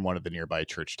fired from one of the nearby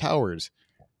church towers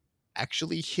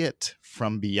actually hit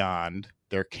from beyond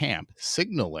their camp,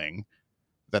 signaling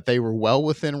that they were well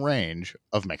within range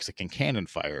of Mexican cannon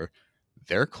fire.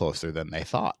 They're closer than they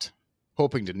thought.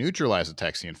 Hoping to neutralize the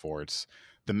Texian forts,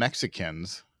 the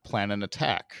Mexicans plan an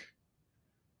attack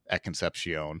at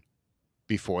Concepcion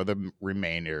before the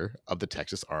remainder of the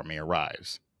Texas army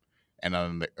arrives. And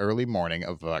on the early morning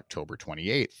of October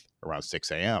 28th, around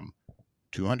 6 a.m.,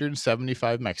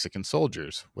 275 Mexican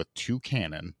soldiers with 2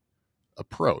 cannon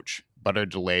approach, but are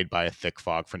delayed by a thick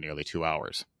fog for nearly 2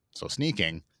 hours. So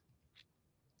sneaking,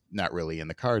 not really in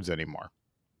the cards anymore.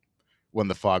 When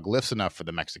the fog lifts enough for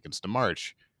the Mexicans to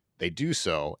march, they do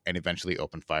so and eventually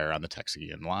open fire on the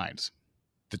Texian lines.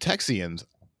 The Texians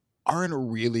are in a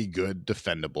really good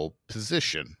defendable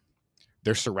position.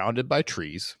 They're surrounded by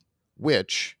trees,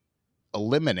 which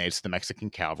eliminates the Mexican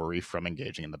cavalry from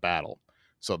engaging in the battle.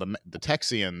 So the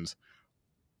Texians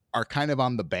are kind of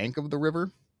on the bank of the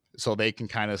river, so they can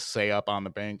kind of stay up on the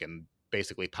bank and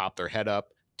basically pop their head up,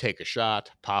 take a shot,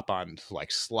 pop on,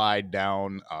 like slide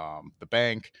down the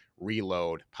bank,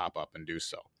 reload, pop up, and do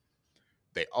so.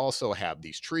 They also have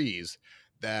these trees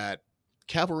that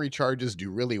cavalry charges do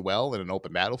really well in an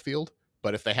open battlefield,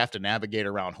 but if they have to navigate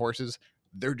around horses,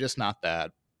 they're just not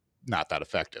that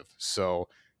effective. So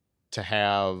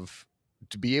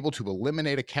to be able to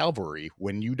eliminate a cavalry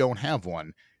when you don't have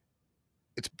one,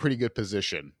 it's a pretty good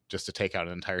position just to take out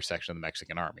an entire section of the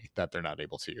Mexican army that they're not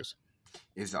able to use.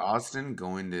 Is Austin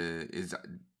going to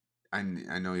I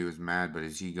know he was mad, but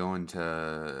is he going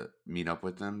to meet up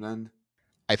with them then?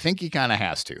 I think he kind of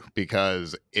has to,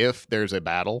 because if there's a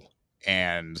battle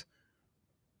and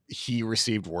he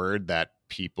received word that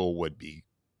people would be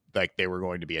like they were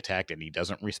going to be attacked and he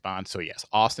doesn't respond, so yes,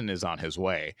 Austin is on his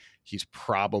way. He's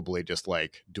probably just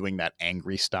like doing that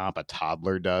angry stomp a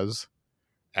toddler does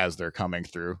as they're coming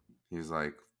through. He's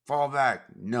like, fall back.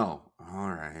 No.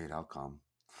 All right, I'll come.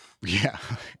 Yeah.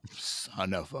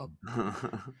 Son of a.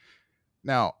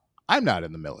 Now, I'm not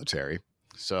in the military,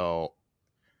 so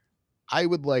I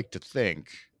would like to think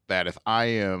that if I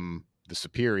am the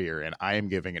superior and I am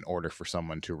giving an order for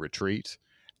someone to retreat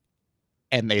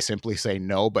and they simply say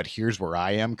no, but here's where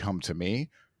I am, come to me.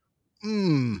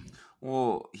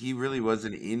 Well, he really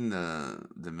wasn't in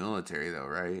the military though,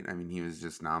 right? I mean, he was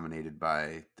just nominated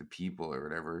by the people or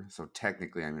whatever. So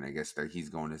technically, I mean, I guess that he's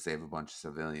going to save a bunch of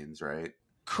civilians, right?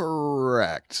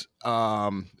 Correct.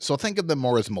 So think of them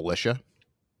more as militia.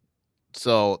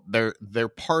 So they're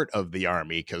part of the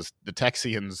army because the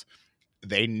Texians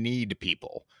They need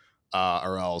people,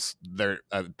 or else they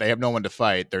have no one to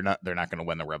fight. They're not going to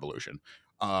win the revolution.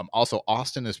 Also,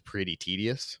 Austin is pretty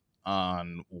tedious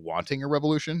on wanting a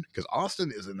revolution because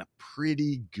Austin is in a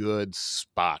pretty good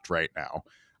spot right now.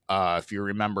 If you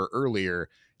remember earlier,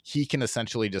 he can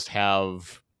essentially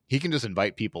he can just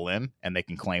invite people in and they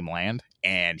can claim land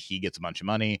and he gets a bunch of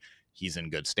money. He's in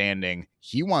good standing.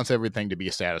 He wants everything to be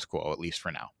a status quo, at least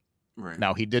for now. Right.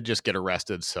 Now, he did just get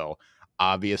arrested, so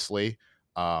obviously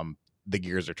the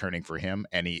gears are turning for him,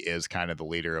 and he is kind of the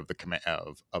leader of the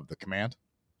command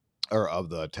or of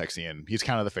the Texian. He's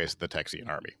kind of the face of the Texian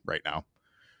army right now.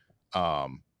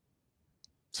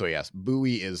 So yes,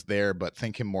 Bowie is there, but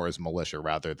think him more as militia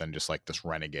rather than just like this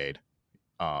renegade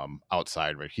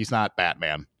outside. He's not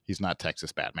Batman. He's not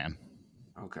Texas Batman.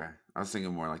 Okay. I was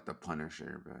thinking more like the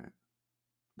Punisher, but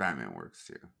Batman works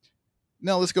too.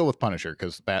 No, let's go with Punisher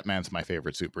because Batman's my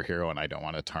favorite superhero, and I don't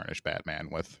want to tarnish Batman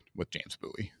with James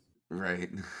Bowie. Right.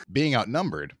 Being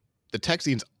outnumbered, the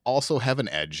Texians also have an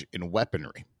edge in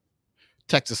weaponry.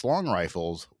 Texas long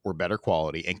rifles were better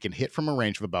quality and can hit from a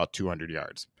range of about 200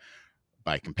 yards.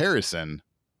 By comparison,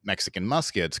 Mexican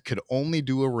muskets could only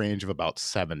do a range of about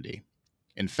 70.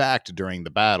 In fact, during the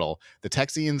battle, the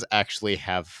Texians actually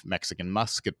have Mexican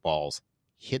musket balls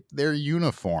hit their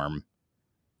uniform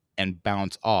and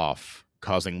bounce off,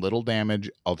 causing little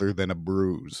damage other than a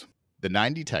bruise. The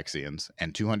 90 Texians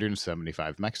and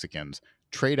 275 Mexicans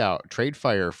trade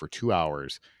fire for 2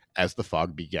 hours as the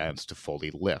fog begins to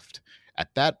fully lift.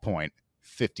 At that point,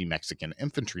 50 Mexican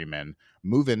infantrymen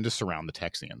move in to surround the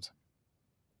Texians.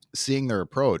 Seeing their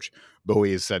approach,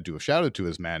 Bowie is said to have shouted to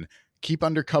his men, "Keep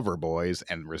under cover, boys,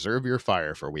 and reserve your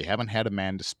fire, for we haven't had a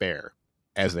man to spare."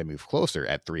 As they move closer,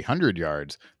 at 300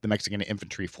 yards, the Mexican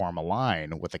infantry form a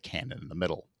line with a cannon in the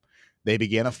middle. They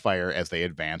began a fire as they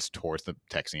advanced towards the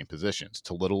Texian positions,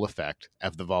 to little effect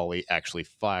as the volley actually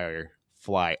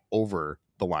fly over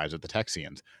the lines of the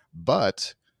Texians,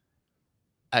 but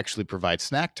actually provide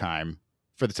snack time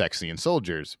for the Texian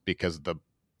soldiers because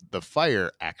the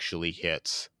fire actually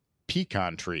hits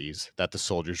pecan trees that the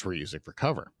soldiers were using for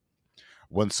cover.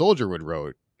 One soldier would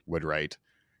write,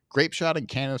 "Grape shot and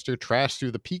canister trashed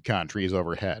through the pecan trees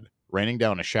overhead, raining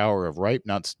down a shower of ripe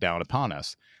nuts down upon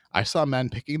us. I saw men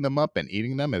picking them up and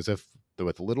eating them as if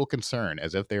with little concern,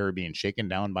 as if they were being shaken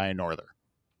down by a norther."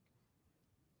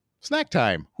 Snack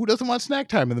time. Who doesn't want snack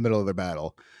time in the middle of their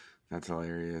battle? That's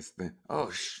hilarious.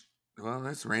 Well,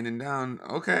 it's raining down.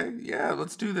 Okay, yeah,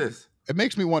 let's do this. It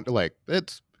makes me want to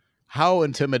it's how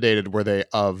intimidated were they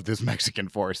of this Mexican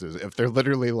forces if they're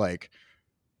literally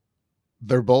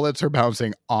their bullets are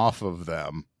bouncing off of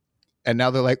them and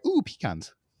now they're like, "Ooh,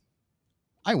 pecans.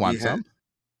 I want some."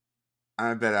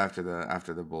 I bet after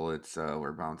the bullets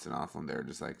were bouncing off them, they're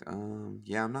just like,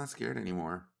 yeah, I'm not scared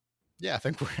anymore. Yeah, I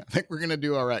think we're gonna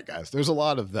do all right, guys. There's a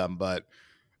lot of them, but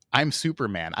I'm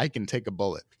Superman. I can take a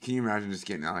bullet. Can you imagine just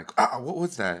getting out like, what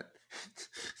was that?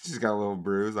 Just got a little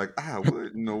bruise, like,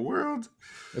 what in the world?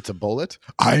 It's a bullet.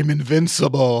 I'm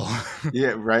invincible.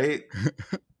 Yeah, right.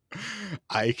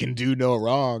 I can do no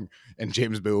wrong. And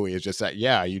James Bowie is just that,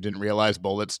 yeah, you didn't realize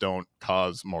bullets don't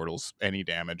cause mortals any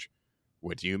damage.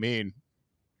 What do you mean?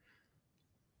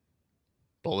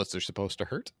 Bullets are supposed to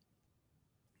hurt?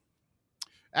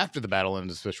 After the battle in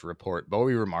his official report,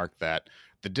 Bowie remarked that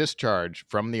the discharge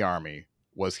from the army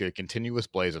was a continuous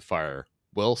blaze of fire,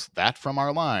 whilst that from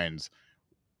our lines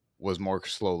was more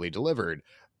slowly delivered,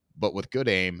 but with good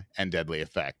aim and deadly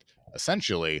effect.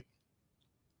 Essentially,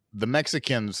 the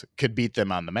Mexicans could beat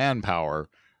them on the manpower,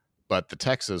 but the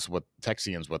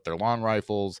Texians with their long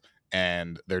rifles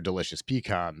and their delicious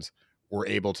pecans were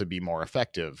able to be more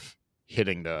effective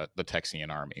hitting the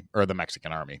Texian army or the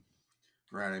Mexican army.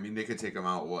 Right. I mean, they could take them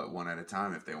out one at a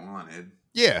time if they wanted.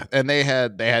 Yeah, and they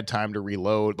had time to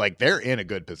reload. Like, they're in a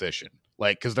good position.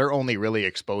 Like, because they're only really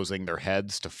exposing their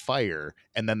heads to fire,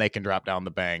 and then they can drop down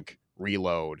the bank,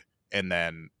 reload, and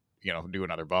then do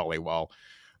another volley. While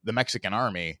the Mexican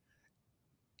army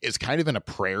is kind of in a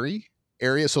prairie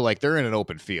area, so like they're in an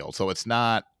open field, so it's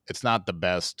not the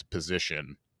best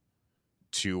position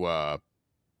to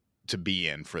be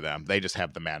in for them. They just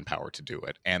have the manpower to do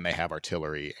it, and they have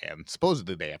artillery, and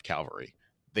supposedly they have cavalry.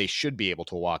 They should be able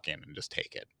to walk in and just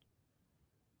take it.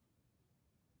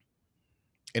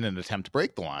 In an attempt to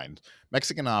break the lines,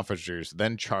 Mexican officers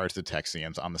then charged the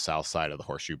Texians on the south side of the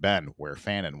Horseshoe Bend, where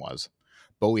Fannin was.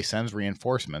 Bowie sends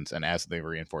reinforcements, and as the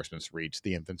reinforcements reach,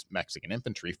 the Mexican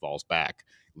infantry falls back,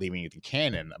 leaving the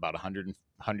cannon about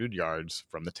 100 yards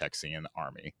from the Texian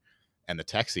army, and the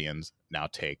Texians now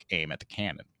take aim at the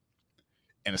cannon.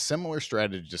 In a similar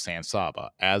strategy to San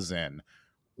Saba, as in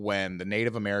when the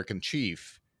Native American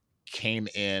chief came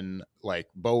in, like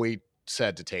Bowie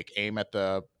said to take aim at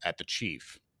the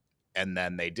chief, and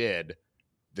then they did.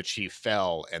 The chief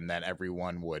fell, and then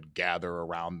everyone would gather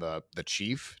around the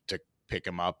chief to pick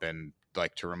him up and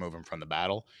like to remove him from the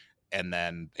battle, and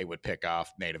then they would pick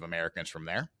off Native Americans from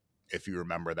there. If you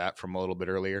remember that from a little bit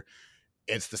earlier,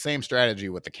 it's the same strategy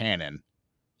with the cannon.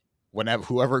 Whenever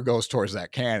whoever goes towards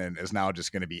that cannon is now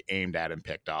just going to be aimed at and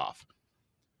picked off.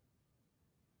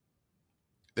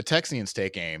 The Texians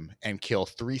take aim and kill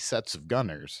 3 sets of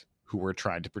gunners who were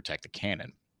trying to protect the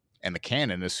cannon, and the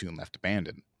cannon is soon left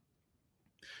abandoned.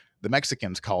 The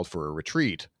Mexicans called for a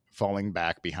retreat, falling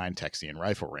back behind Texian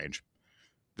rifle range.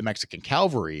 The Mexican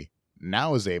cavalry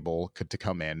now is able to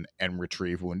come in and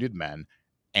retrieve wounded men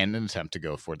and an attempt to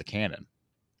go for the cannon.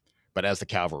 But as the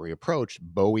cavalry approached,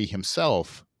 Bowie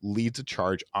himself leads a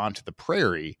charge onto the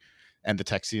prairie, and the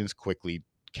Texians quickly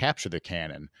capture the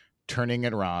cannon, turning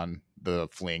it around the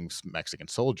fleeing Mexican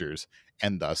soldiers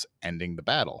and thus ending the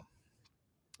battle.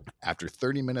 After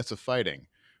 30 minutes of fighting,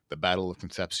 the Battle of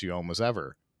Concepcion was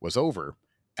over,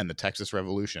 and the Texas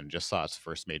Revolution just saw its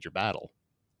first major battle.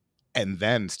 And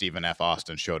then Stephen F.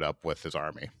 Austin showed up with his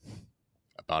army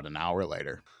about an hour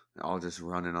later. All just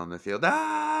running on the field.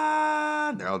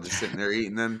 Ah! They're all just sitting there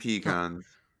eating them pecans.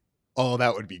 Oh,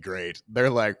 that would be great. They're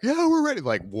like, yeah, we're ready.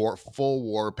 Like full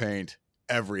war paint,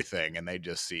 everything. And they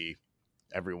just see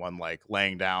everyone like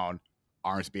laying down,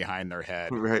 arms behind their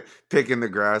head. Right. Picking the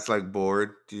grass like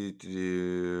bored.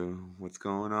 What's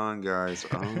going on, guys?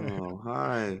 Oh,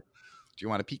 hi. Do you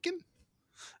want a peekin'?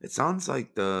 It sounds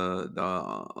like the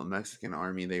Mexican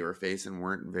army they were facing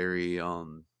weren't very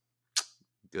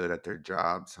good at their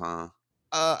jobs, huh?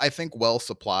 I think well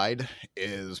supplied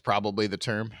is probably the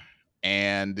term.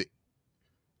 And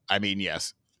I mean,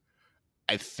 yes,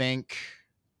 I think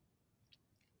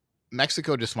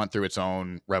Mexico just went through its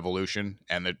own revolution,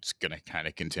 and it's going to kind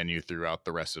of continue throughout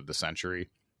the rest of the century.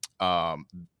 The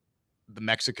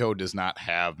Mexico does not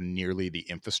have nearly the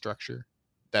infrastructure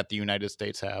that the United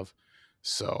States have.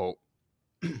 So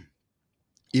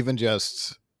even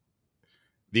just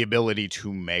the ability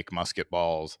to make musket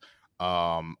balls,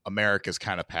 America's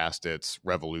kind of past its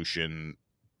revolution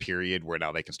period where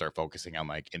now they can start focusing on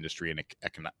like industry and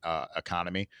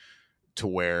economy, to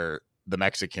where the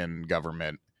Mexican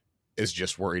government is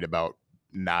just worried about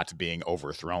not being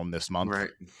overthrown this month.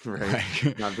 Right.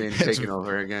 Like, not being taken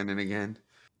over again and again.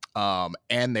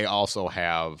 And they also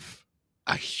have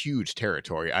a huge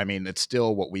territory. I mean, it's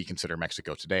still what we consider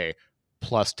Mexico today,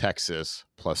 plus Texas,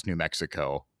 plus New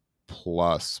Mexico,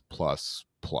 plus.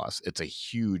 It's a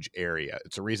huge area.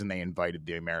 It's a reason they invited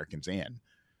the Americans in,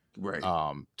 right,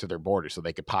 to their border so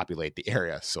they could populate the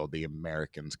area so the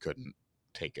Americans couldn't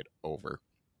take it over.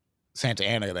 Santa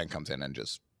Anna then comes in and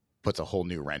just puts a whole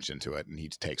new wrench into it, and he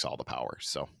takes all the power.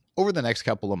 So over the next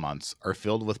couple of months are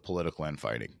filled with political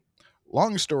infighting.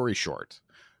 Long story short,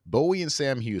 Bowie and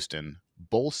Sam Houston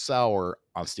both sour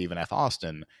on Stephen F.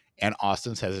 Austin and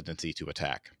Austin's hesitancy to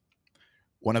attack.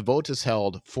 When a vote is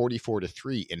held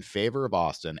 44-3 in favor of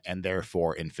Austin and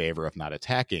therefore in favor of not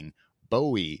attacking,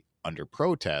 Bowie, under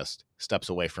protest, steps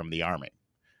away from the army.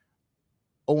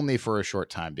 Only for a short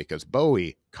time, because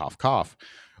Bowie, cough cough,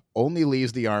 only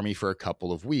leaves the army for a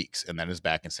couple of weeks and then is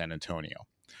back in San Antonio.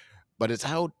 But it's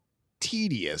how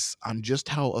tedious on just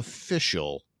how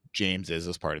official James is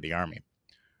as part of the army.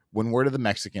 When word of the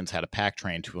Mexicans had a pack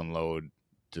train to unload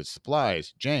the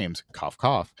supplies, James, cough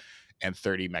cough, and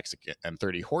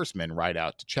 30 horsemen ride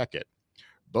out to check it.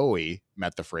 Bowie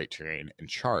met the freight train and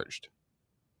charged.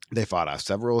 They fought off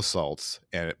several assaults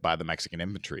by the Mexican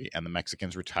infantry, and the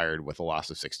Mexicans retired with a loss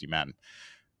of 60 men.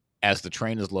 As the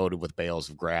train is loaded with bales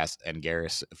of grass and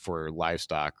garrison for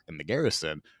livestock in the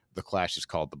garrison, the clash is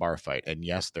called the bar fight. And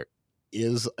yes, there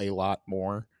is a lot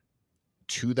more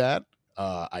to that.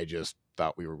 I just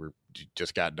thought we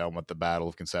just got done with the Battle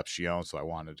of Concepcion, so I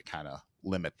wanted to kind of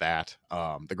limit that.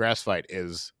 The grass fight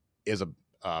is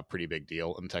a pretty big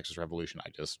deal in the Texas Revolution. I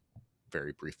just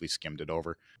very briefly skimmed it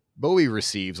over. Bowie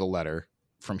receives a letter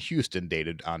from Houston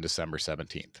dated on December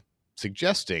 17th,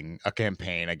 suggesting a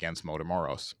campaign against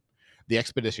Matamoros. The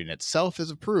expedition itself is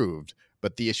approved,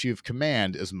 but the issue of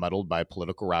command is muddled by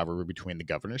political rivalry between the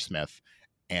Governor Smith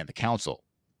and the council,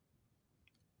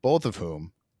 both of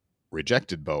whom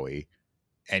rejected Bowie,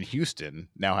 and Houston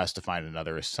now has to find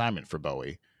another assignment for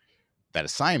Bowie. That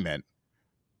assignment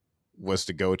was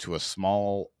to go to a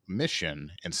small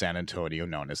mission in San Antonio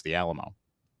known as the Alamo.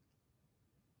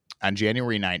 On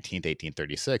January 19th,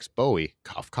 1836, Bowie,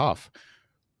 cough cough,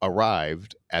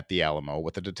 arrived at the Alamo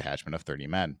with a detachment of 30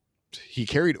 men. He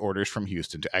carried orders from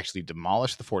Houston to actually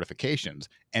demolish the fortifications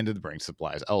and to bring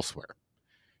supplies elsewhere.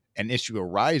 An issue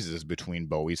arises between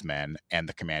Bowie's men and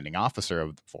the commanding officer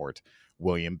of the fort,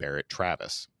 William Barrett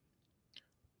Travis.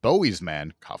 Bowie's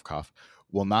men, cough cough,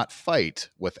 will not fight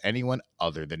with anyone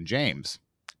other than James,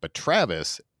 but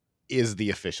Travis is the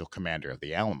official commander of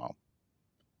the Alamo.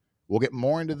 We'll get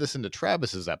more into this into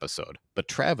Travis's episode, but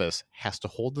Travis has to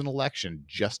hold an election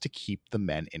just to keep the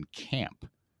men in camp.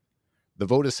 The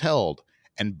vote is held,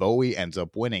 and Bowie ends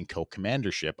up winning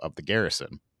co-commandership of the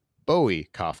garrison. Bowie,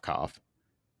 cough cough,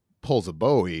 pulls a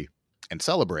Bowie and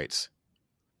celebrates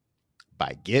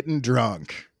by getting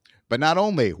drunk. But not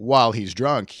only while he's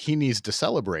drunk, he needs to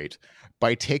celebrate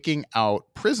by taking out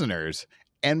prisoners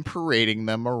and parading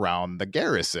them around the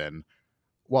garrison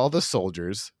while the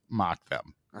soldiers mock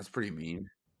them. That's pretty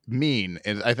mean.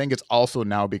 And I think it's also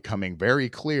now becoming very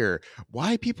clear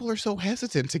why people are so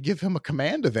hesitant to give him a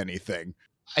command of anything.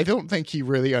 I don't think he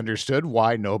really understood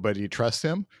why nobody trusts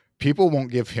him. People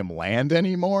won't give him land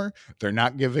anymore. They're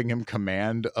not giving him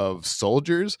command of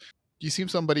soldiers. You seem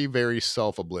somebody very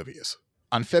self-oblivious.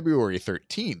 On February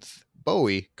 13th,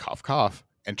 Bowie, cough cough,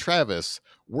 and Travis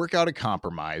work out a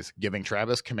compromise, giving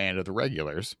Travis command of the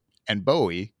regulars and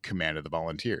Bowie command of the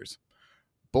volunteers.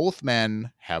 Both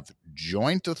men have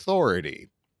joint authority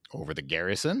over the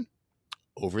garrison,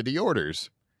 over the orders,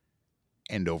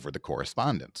 and over the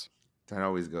correspondence. That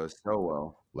always goes so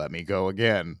well. Let me go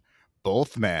again.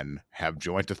 Both men have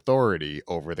joint authority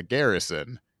over the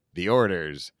garrison, the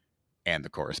orders, and the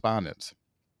correspondence.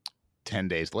 10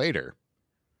 days later,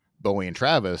 Bowie and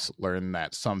Travis learn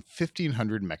that some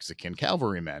 1,500 Mexican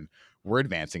cavalrymen were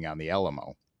advancing on the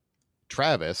Alamo.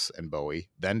 Travis and Bowie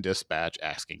then dispatch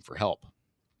asking for help.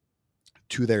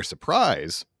 To their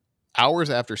surprise, hours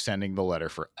after sending the letter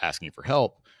for asking for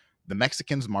help, the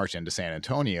Mexicans march into San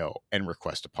Antonio and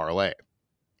request a parley.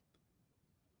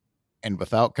 And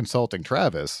without consulting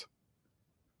Travis,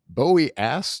 Bowie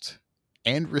asked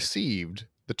and received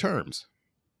the terms.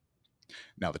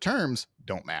 Now, the terms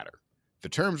don't matter. The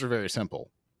terms are very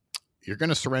simple. You're going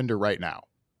to surrender right now.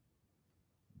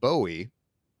 Bowie,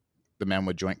 the man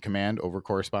with joint command over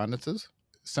correspondences,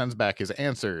 sends back his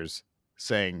answers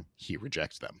saying he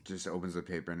rejects them. Just opens the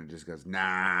paper and it just goes,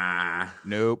 nah.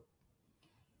 Nope.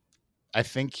 I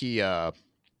think I'd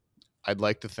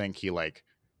like to think he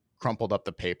crumpled up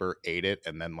the paper, ate it,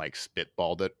 and then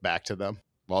spitballed it back to them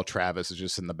while Travis is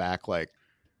just in the back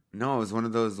No, it was one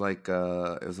of those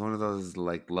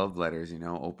love letters,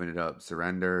 open it up,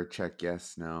 surrender, check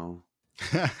yes, no.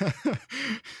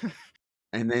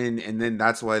 And then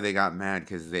that's why they got mad,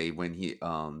 because when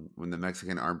the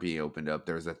Mexican army opened up,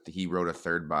 he wrote a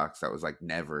third box that was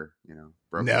never,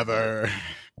 broke never.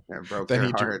 Yeah, broke Then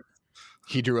their heart.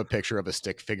 He drew a picture of a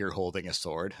stick figure holding a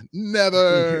sword.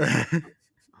 Never.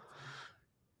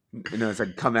 It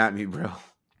said, come at me, bro.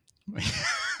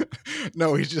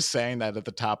 No, he's just saying that at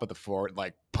the top of the fort,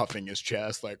 puffing his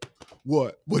chest,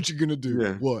 what you gonna do?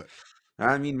 Yeah. What?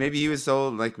 I mean, maybe he was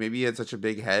maybe he had such a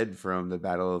big head from the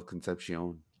Battle of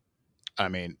Concepcion. I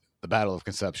mean, the Battle of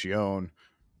Concepcion,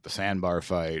 the sandbar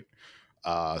fight,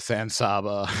 San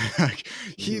Saba. Right.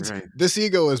 This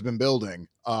ego has been building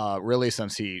really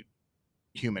since he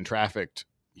human trafficked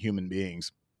human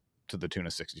beings to the tune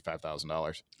of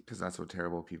 $65,000. Because that's what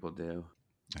terrible people do.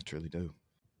 I truly do.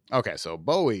 Okay, so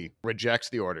Bowie rejects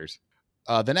the orders.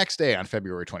 The next day, on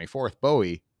February 24th,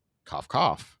 Bowie, cough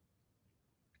cough,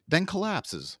 then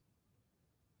collapses,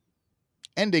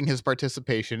 ending his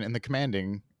participation in the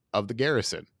commanding of the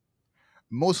garrison,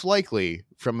 most likely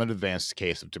from an advanced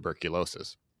case of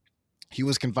tuberculosis. He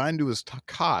was confined to his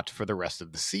cot for the rest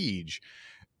of the siege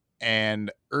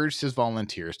and urged his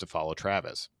volunteers to follow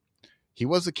Travis. He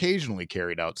was occasionally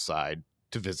carried outside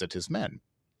to visit his men.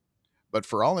 But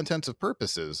for all intents and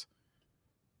purposes,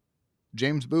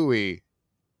 James Bowie's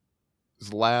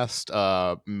last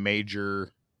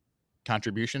major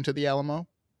contribution to the Alamo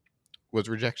was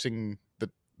rejecting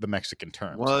the Mexican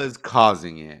terms. Was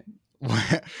causing it.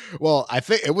 Well, I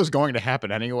think it was going to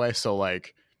happen anyway, so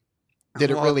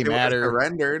did it really matter?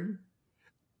 Surrendered.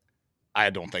 I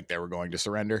don't think they were going to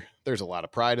surrender. There's a lot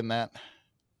of pride in that.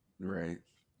 Right.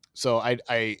 So here's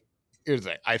the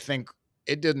thing. I think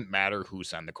it didn't matter who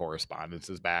sent the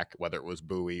correspondences back, whether it was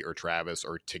Bowie or Travis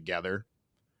or together.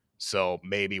 So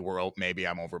maybe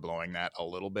I'm overblowing that a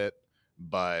little bit,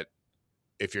 but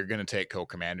if you're going to take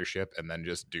co-commandership and then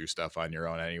just do stuff on your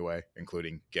own anyway,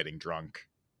 including getting drunk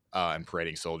and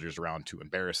parading soldiers around to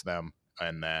embarrass them,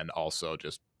 and then also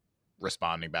just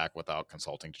responding back without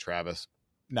consulting to Travis,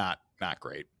 not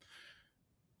great.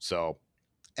 So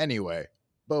anyway,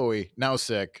 Bowie, now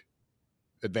sick,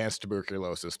 Advanced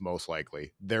tuberculosis, most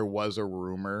likely. There was a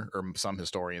rumor, or some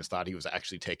historians thought he was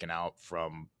actually taken out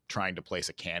from trying to place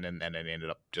a cannon and it ended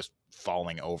up just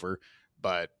falling over.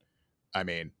 But, I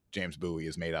mean, James Bowie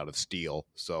is made out of steel,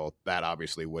 so that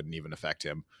obviously wouldn't even affect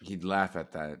him. He'd laugh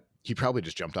at that. He probably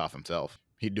just jumped off himself.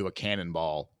 He'd do a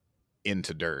cannonball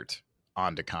into dirt,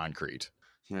 onto concrete.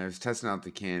 Yeah, I was testing out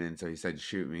the cannon, so he said,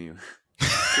 "Shoot me."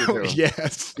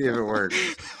 Yes. See if it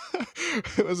works.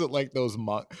 Was it like those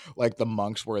like the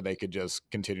monks where they could just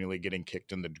continually getting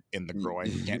kicked in the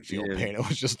groin, can't feel pain? It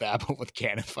was just that, but with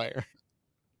cannon fire.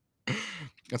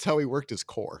 That's how he worked his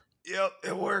core. Yep,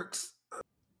 it works.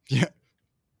 Yeah.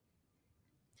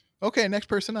 Okay, next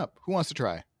person up. Who wants to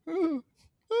try?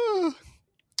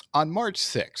 On March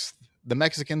 6th, the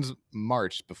Mexicans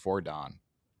marched before dawn,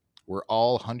 where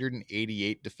all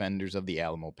 188 defenders of the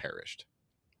Alamo perished.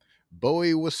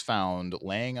 Bowie was found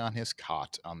laying on his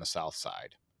cot on the south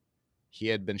side. He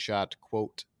had been shot,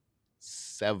 quote,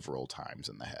 several times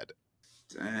in the head.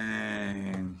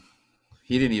 Dang.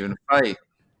 He didn't even fight.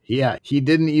 Yeah, he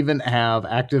didn't even have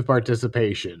active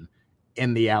participation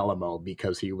in the Alamo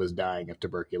because he was dying of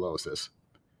tuberculosis.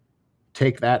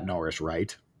 Take that, Norris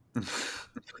Wright.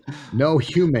 No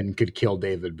human could kill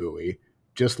David Bowie.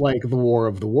 Just like the War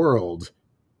of the Worlds,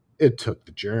 it took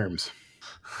the germs.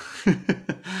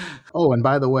 Oh, and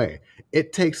by the way,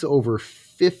 it takes over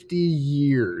 50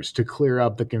 years to clear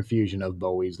up the confusion of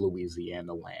Bowie's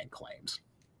Louisiana land claims.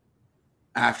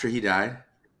 After he died?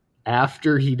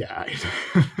 After he died.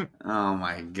 Oh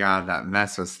my God, that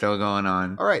mess was still going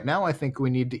on. All right, now I think we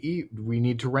need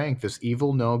to rank this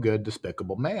evil, no good,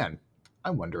 despicable man.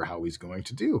 I wonder how he's going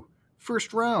to do.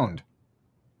 First round.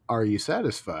 Are you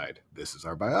satisfied? This is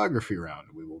our biography round.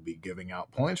 We will be giving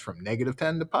out points from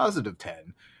 -10 to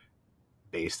 +10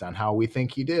 based on how we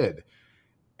think he did.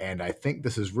 And I think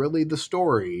this is really the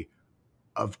story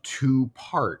of two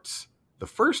parts. The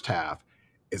first half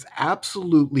is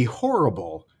absolutely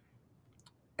horrible,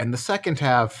 and the second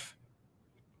half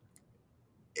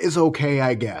is okay,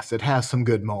 I guess. It has some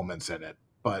good moments in it,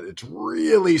 but it's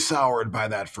really soured by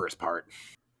that first part.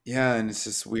 Yeah, and it's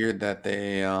just weird that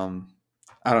they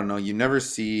I don't know, you never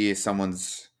see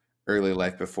someone's early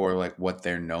life before like what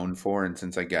they're known for, and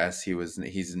since I guess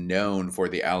he's known for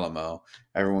the Alamo,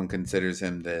 everyone considers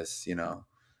him this, they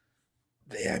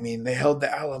held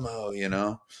the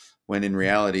Alamo, when in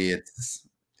reality it's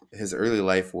his early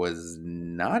life was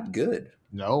not good.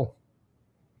 No.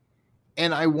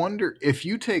 And I wonder if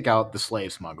you take out the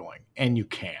slave smuggling, and you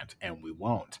can't, and we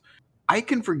won't, I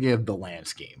can forgive the land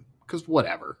scheme. Because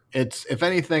whatever. If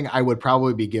anything, I would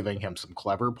probably be giving him some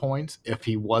clever points if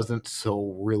he wasn't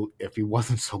so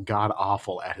god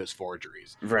awful at his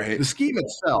forgeries. Right. The scheme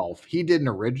itself, he didn't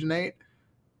originate,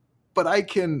 but I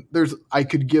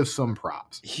could give some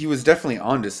props. He was definitely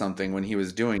onto something when he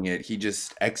was doing it. He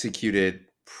just executed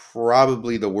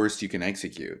probably the worst you can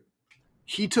execute.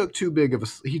 He took too big of a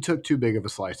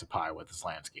slice of pie with his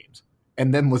land schemes,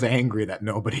 and then was angry that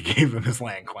nobody gave him his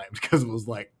land claims because it was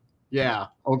like, yeah,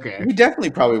 okay. He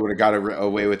definitely probably would have got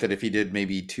away with it if he did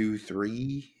maybe 2,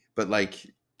 3. But like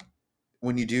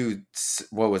when you do,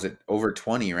 what was it, over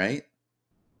 20, right?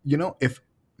 If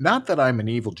not that I'm an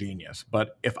evil genius,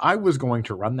 but if I was going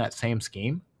to run that same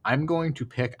scheme, I'm going to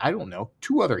pick, I don't know,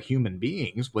 2 other human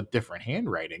beings with different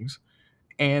handwritings,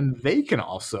 and they can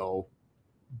also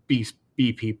be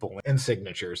people in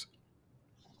signatures.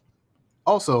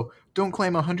 Also, don't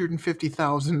claim 150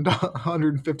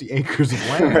 acres of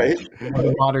land, Right.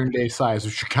 the modern day size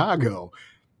of Chicago.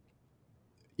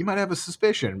 You might have a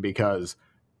suspicion because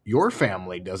your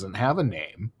family doesn't have a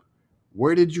name.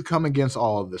 Where did you come against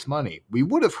all of this money? We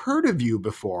would have heard of you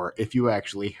before if you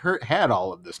actually had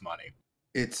all of this money.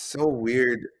 It's so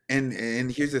weird. And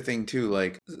here's the thing too,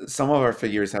 like some of our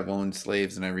figures have owned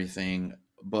slaves and everything,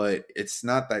 but it's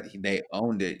not that they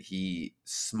owned it. He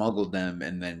smuggled them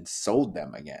and then sold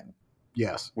them again.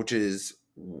 Yes. Which is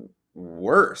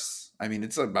worse. I mean,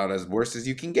 it's about as worse as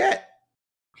you can get.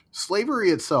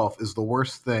 Slavery itself is the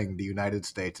worst thing the United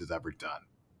States has ever done.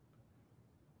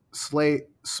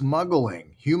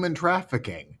 Smuggling, human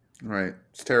trafficking. Right.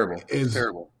 It's terrible. It's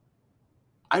terrible.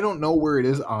 I don't know where it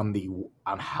is on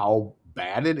how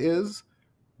bad it is,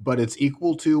 but it's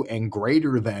equal to and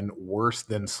greater than worse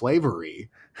than slavery.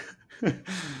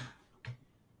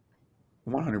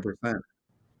 100%.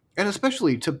 And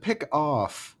especially to pick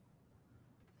off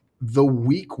the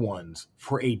weak ones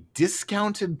for a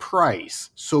discounted price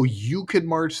so you could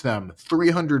march them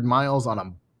 300 miles on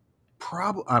a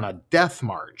death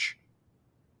march.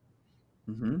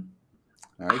 Mm-hmm.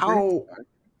 How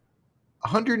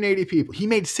 180 people. He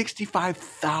made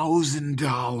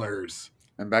 $65,000.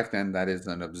 And back then, that is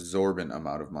an absorbent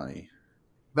amount of money.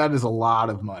 That is a lot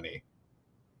of money.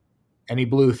 And he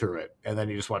blew through it. And then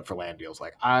he just went for land deals.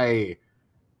 Like, I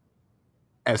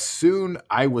was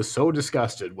so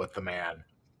disgusted with the man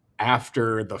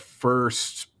after the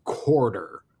first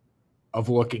quarter of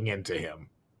looking into him.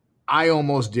 I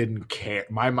almost didn't care.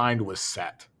 My mind was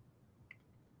set.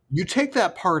 You take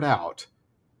that part out.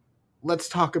 Let's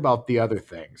talk about the other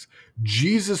things.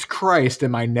 Jesus Christ,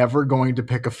 am I never going to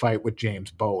pick a fight with James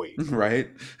Bowie? Right?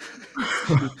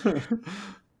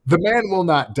 The man will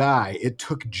not die. It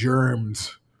took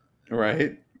germs.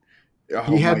 Right? He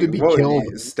Oh had my, to be what was killed.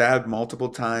 he? Stabbed multiple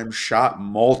times, shot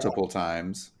multiple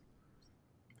times.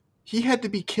 He had to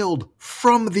be killed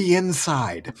from the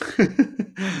inside.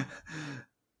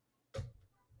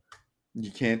 You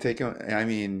can't take him. I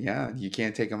mean, yeah, you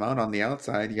can't take him out on the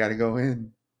outside. You got to go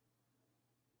in.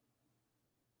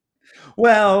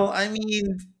 Well, I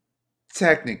mean,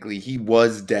 technically, he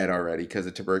was dead already because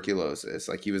of tuberculosis.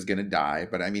 Like he was gonna die,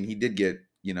 but I mean, he did get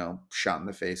shot in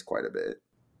the face quite a bit.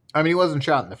 I mean, he wasn't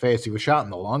shot in the face. He was shot in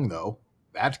the lung, though.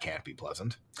 That can't be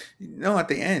pleasant. No, at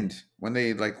the end when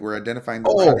they like were identifying the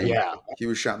Oh, body, yeah. he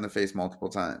was shot in the face multiple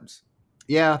times.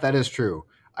 Yeah, that is true.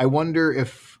 I wonder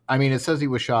if, I mean, it says he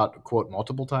was shot, quote,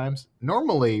 multiple times.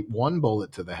 Normally, one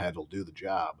bullet to the head will do the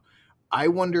job. I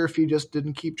wonder if he just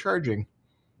didn't keep charging.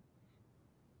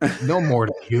 No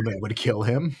mortal human would kill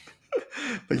him.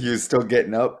 But he was still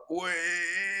getting up.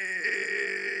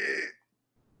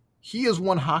 He is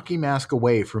one hockey mask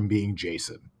away from being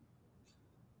Jason.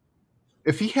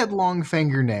 If he had long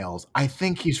fingernails, I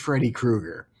think he's Freddy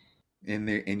Krueger. In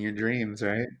your dreams,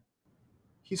 right?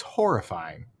 He's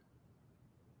horrifying.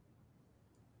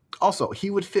 Also, he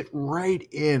would fit right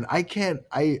in.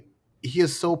 He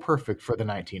is so perfect for the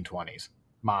 1920s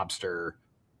mobster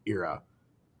era.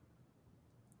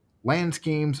 Land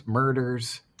schemes,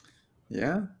 murders,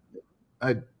 Yeah.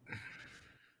 uh,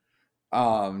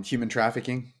 Human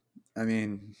trafficking. I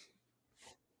mean,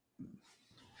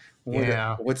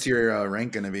 yeah. what's your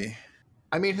rank gonna be?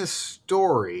 I mean, his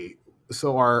story.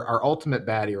 So our ultimate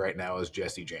baddie right now is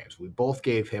Jesse James. We both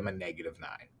gave him a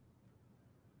 -9.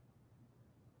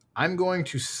 I'm going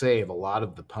to save a lot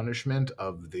of the punishment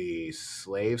of the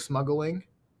slave smuggling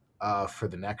for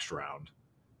the next round.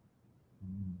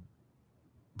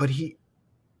 But he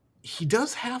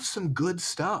does have some good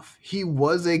stuff. He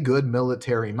was a good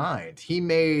military mind. He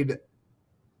made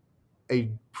a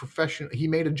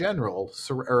general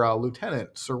or a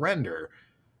lieutenant surrender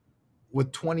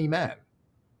with 20 men.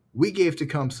 We gave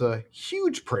Tecumseh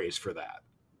huge praise for that,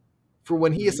 for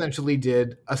when he essentially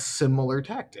did a similar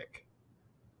tactic.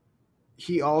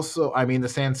 He also, I mean, the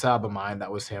San Saba mine,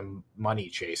 that was him money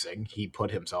chasing. He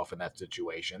put himself in that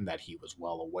situation that he was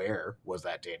well aware was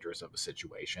that dangerous of a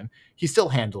situation. He still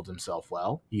handled himself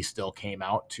well. He still came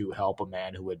out to help a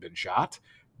man who had been shot.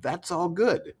 That's all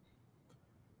good.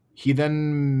 He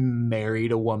then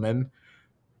married a woman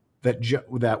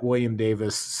that William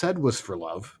Davis said was for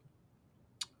love.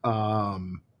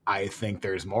 I think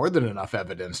there's more than enough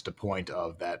evidence to point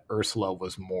of that Ursula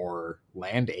was more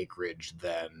land acreage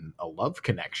than a love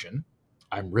connection.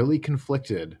 I'm really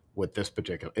conflicted with this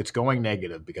particular. It's going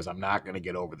negative because I'm not going to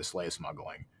get over the slave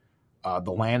smuggling.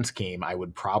 The land scheme, I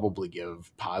would probably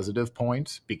give positive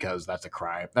points because that's a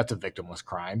crime. That's a victimless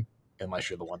crime, unless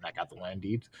you're the one that got the land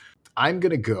deeds. I'm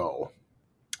going to go.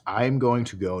 I'm going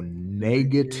to go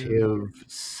 -6.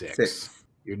 Six.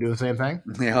 You're doing the same thing?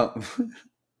 Yeah.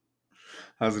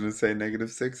 I was gonna say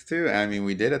 -6 too. I mean,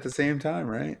 we did at the same time,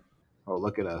 right? Oh,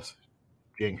 look at us.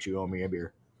 Jinx, you owe me a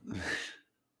beer.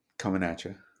 Coming at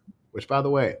you. Which, by the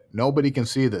way, nobody can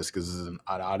see this because this is an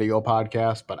audio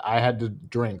podcast, but I had to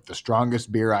drink the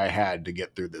strongest beer I had to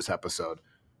get through this episode.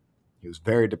 He was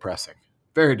very depressing.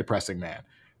 Very depressing man.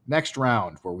 Next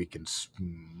round, where we can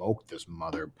smoke this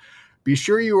mother. Be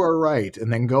sure you are right,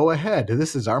 and then go ahead.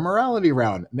 This is our morality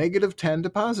round, -10 to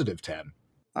 +10.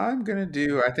 I'm gonna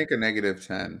do, I think, a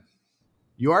 -10.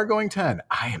 You are going 10.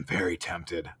 I am very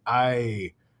tempted.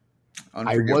 I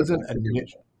wasn't,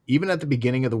 Unforgivable. even at the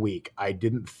beginning of the week, I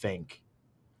didn't think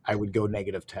I would go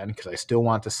 -10 because I still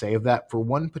want to save that for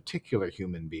one particular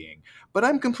human being. But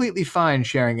I'm completely fine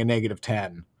sharing a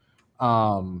 -10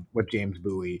 with James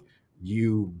Bowie.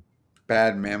 You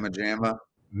Bad Mama Jamma.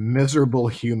 miserable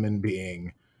human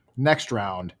being. Next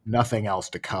round, nothing else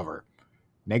to cover.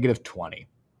 -20.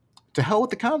 To hell with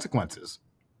the consequences.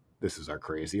 This is our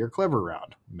crazy or clever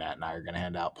round. Matt and I are going to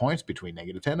hand out points between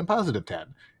 -10 and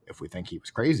 +10 if we think he was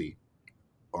crazy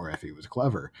or if he was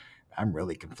clever. I'm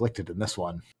really conflicted in this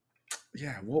one.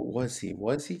 Yeah, what was he?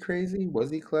 Was he crazy? Was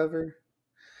he clever?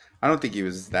 I don't think he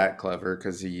was that clever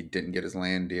because he didn't get his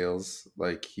land deals.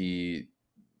 Like he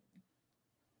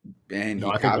and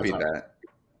No, he I think that's copied that.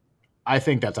 I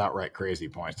think that's outright crazy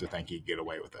points to think he'd get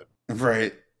away with it.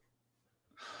 Right.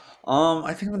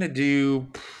 I think I'm gonna do.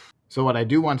 So what I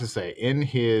do want to say, in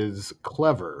his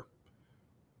clever,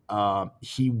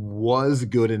 he was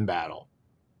good in battle.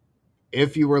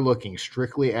 If you were looking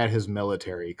strictly at his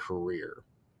military career,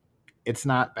 it's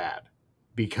not bad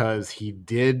because he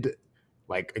did,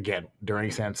 like, again,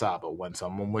 during San Saba, when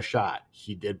someone was shot,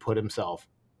 he did put himself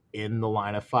in the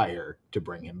line of fire to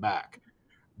bring him back.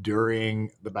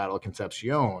 During the Battle of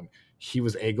Concepcion, he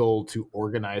was able to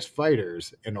organize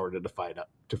fighters in order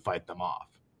to fight them off.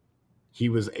 He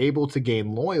was able to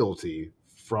gain loyalty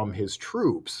from his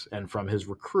troops and from his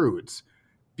recruits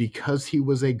because he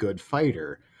was a good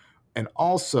fighter. And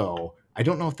also, I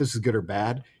don't know if this is good or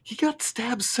bad, he got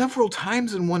stabbed several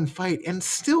times in one fight and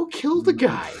still killed a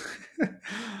guy.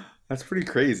 That's pretty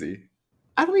crazy.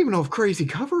 I don't even know if crazy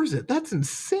covers it. That's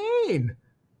insane.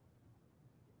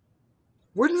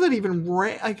 Where does that even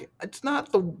rank? Like, it's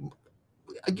not the.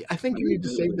 I think you need to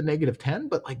save the -10,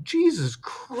 but like, Jesus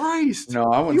Christ.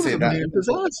 No, I He wouldn't was say a that. man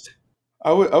possessed.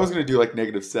 I was gonna do like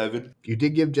 -7. You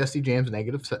did give Jesse James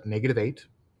 -8.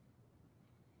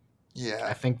 Yeah.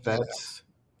 I think that's.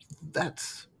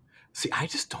 See, I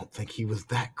just don't think he was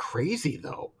that crazy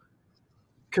though.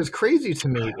 Because crazy to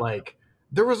me, like,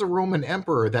 there was a Roman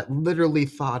emperor that literally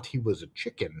thought he was a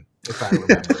chicken, if I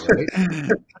remember right.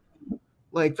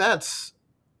 Like, that's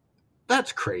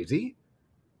crazy.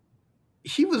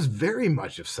 He was very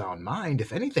much of sound mind.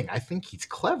 If anything, I think he's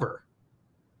clever.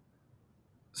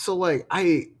 So, like,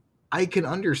 I can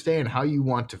understand how you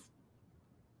want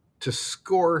to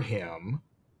score him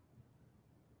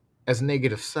as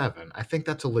 -7. I think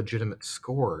that's a legitimate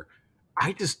score.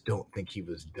 I just don't think he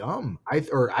was dumb. I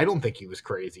don't think he was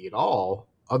crazy at all.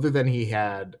 Other than he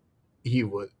again,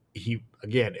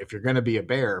 if you're gonna be a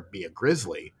bear, be a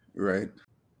grizzly. Right.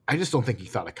 I just don't think he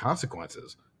thought of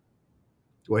consequences,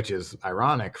 which is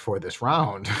ironic for this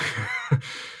round.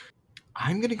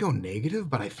 I'm gonna go negative,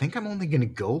 but I think I'm only gonna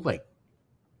go like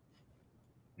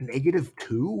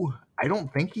 -2. I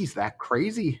don't think he's that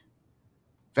crazy.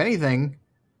 If anything,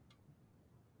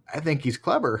 I think he's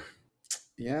clever.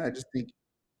 Yeah, I just think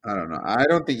I don't know. I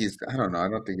don't think he's. I don't know. I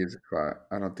don't think he's.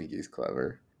 I don't think he's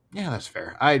clever. Yeah, that's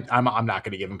fair. I'm not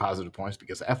gonna give him positive points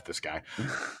because F this guy.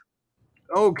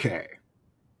 Okay.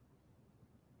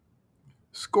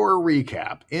 Score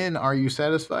recap. In Are You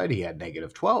Satisfied? He had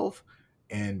 -12.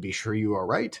 And Be Sure You Are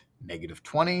Right,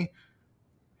 -20.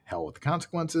 Hell with the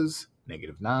Consequences,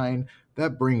 -9.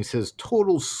 That brings his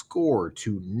total score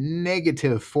to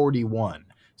 -41.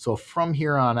 So from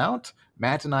here on out,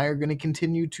 Matt and I are going to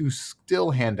continue to still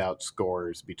hand out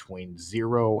scores between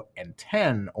 0 and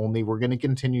 10, only we're going to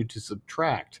continue to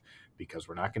subtract because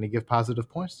we're not going to give positive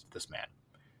points to this man.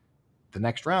 The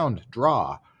next round,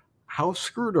 draw. How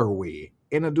screwed are we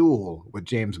in a duel with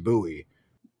James Bowie?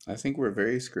 I think we're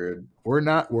very screwed.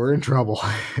 We're in trouble.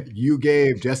 You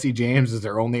gave Jesse James as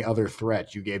their only other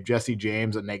threat. You gave Jesse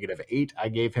James a -8. I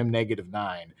gave him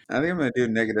 -9. I think I'm gonna do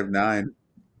 -9.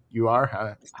 You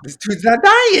are? This dude's not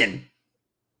dying.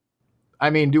 I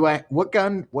mean, what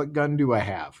gun do I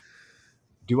have?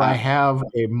 Do I have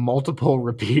a multiple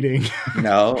repeating?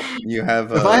 No, you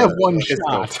have. If I have one pistol.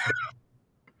 shot,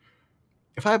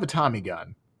 if I have a Tommy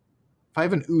gun, if I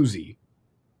have an Uzi,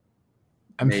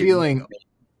 I'm Maybe. feeling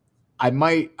I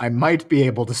might be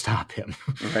able to stop him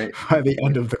Right. by the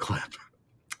end of the clip.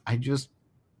 I just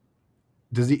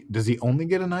does he only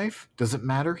get a knife? Does it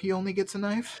matter he only gets a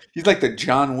knife? He's like the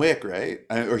John Wick, right?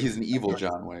 Or he's an evil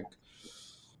John Wick.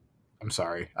 I'm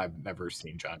sorry. I've never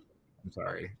seen John. I'm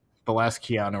sorry. The last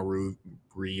Keanu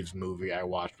Reeves movie I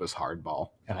watched was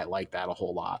Hardball, and I liked that a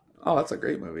whole lot. Oh, that's a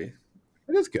great movie.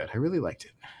 It is good. I really liked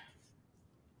it.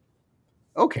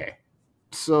 Okay.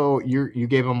 So you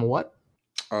gave him a what?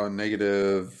 Oh,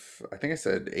 negative. I think I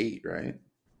said 8, right?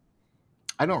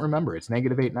 I don't remember. It's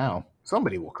 -8 now.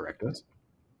 Somebody will correct us.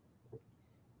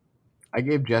 I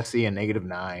gave Jesse a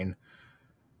 -9.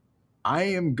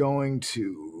 I'm going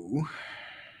to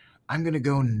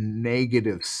go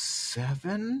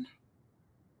 -7.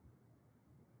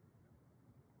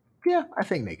 Yeah, I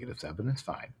think -7 is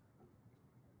fine.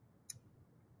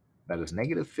 That is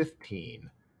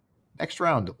 -15. Next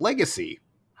round, Legacy.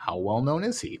 How well known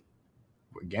is he?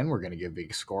 Again, we're going to give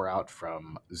a score out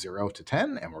from 0 to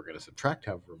 10, and we're going to subtract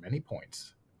however many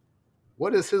points.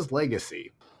 What is his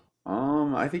legacy?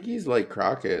 I think he's like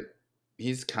Crockett.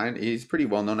 He's pretty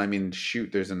well known. I mean,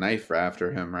 shoot, there's a knife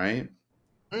after him, right?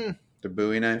 The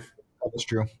Bowie knife. That is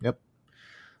true. Yep.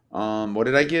 What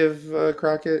did I give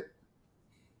Crockett?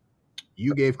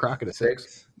 You gave Crockett a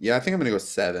 6. Yeah, I think I'm gonna go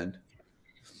 7.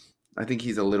 I think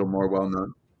he's a little more well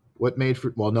known. What made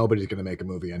for? Well, nobody's going to make a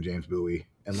movie on James Bowie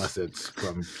unless it's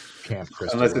from Camp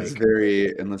Crystal unless it's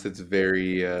Lake.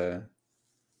 very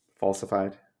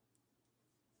falsified.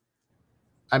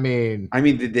 I mean, I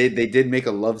mean, they did make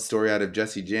a love story out of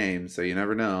Jesse James, so you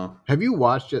never know. have you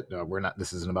watched it? No, we're not.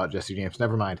 This isn't about Jesse James.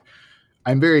 Never mind.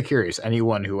 I'm very curious.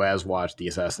 Anyone who has watched The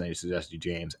Assassination of Jesse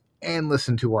James and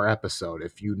listened to our episode,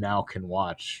 if you now can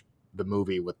watch the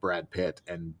movie with Brad Pitt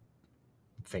and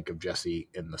think of Jesse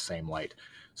in the same light.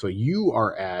 So you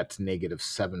are at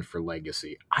 -7 for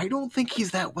Legacy. I don't think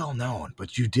he's that well known,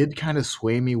 but you did kind of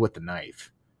sway me with the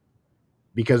knife.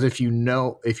 Because if you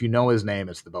know his name,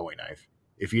 it's the Bowie knife.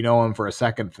 If you know him for a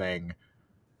second thing,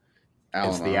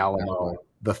 it's the Alamo.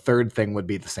 The third thing would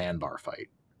be the sandbar fight,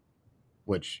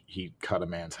 which he cut a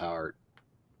man's heart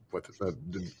with.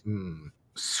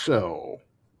 So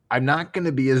I'm not going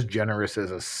to be as generous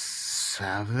as a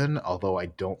 7, although I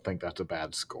don't think that's a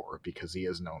bad score because he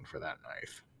is known for that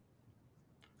knife.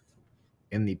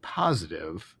 In the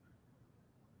positive,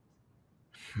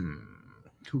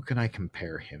 who can I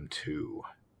compare him to?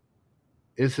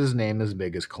 Is his name as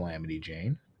big as Calamity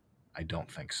Jane? I don't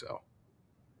think so.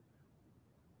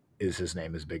 Is his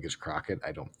name as big as Crockett?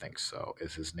 I don't think so.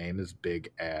 Is his name as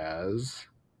big as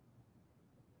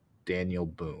Daniel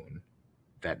Boone?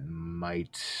 That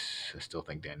might. I still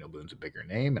think Daniel Boone's a bigger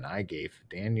name, and I gave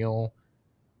Daniel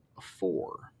a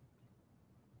 4.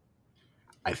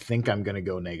 I think I'm going to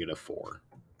go -4.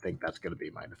 I think that's going to be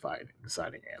my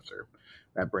deciding answer.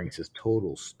 That brings his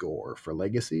total score for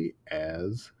Legacy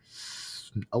as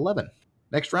 11.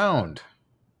 Next round,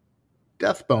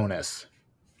 death bonus.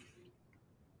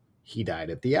 He died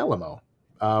at the Alamo.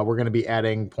 We're going to be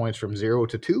adding points from 0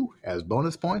 to 2 as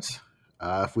bonus points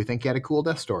if we think he had a cool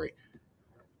death story.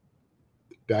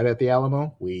 Died at the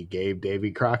Alamo. We gave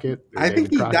Davy Crockett. I think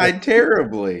he died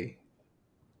terribly.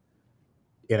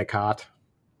 In a cot.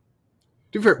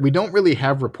 To be fair, we don't really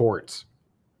have reports.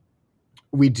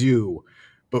 We do,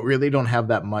 but really don't have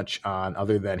that much on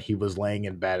other than he was laying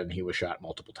in bed and he was shot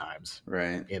multiple times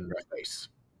Right. in the face,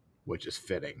 which is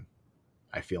fitting.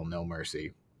 I feel no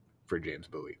mercy for James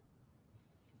Bowie.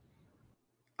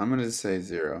 I'm going to say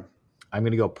 0. I'm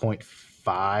going to go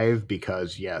 0.5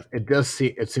 because, yes,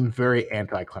 it seems very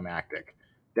anticlimactic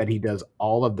that he does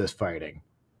all of this fighting.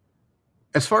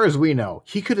 As far as we know,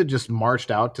 he could have just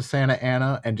marched out to Santa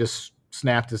Ana and just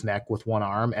snapped his neck with one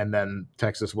arm, and then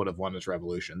Texas would have won its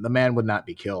revolution. The man would not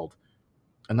be killed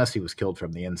unless he was killed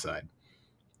from the inside.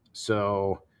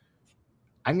 So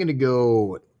I'm going to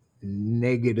go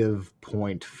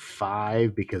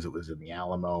 -0.5 because it was in the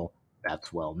Alamo.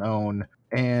 That's well known,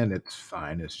 and it's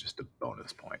fine. It's just a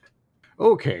bonus point.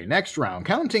 Okay, next round.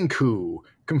 Counting coup.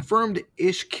 Confirmed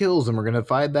ish kills, and we're going to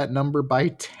divide that number by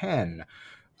 10.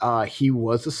 He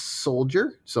was a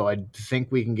soldier, so I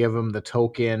think we can give him the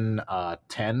token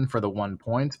 10 for the 1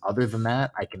 point. Other than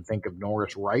that, I can think of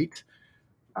Norris Wright.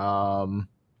 I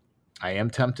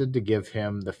am tempted to give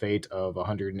him the fate of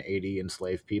 180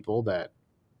 enslaved people that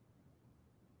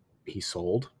he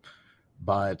sold,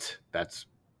 but that's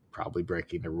probably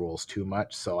breaking the rules too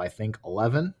much. So I think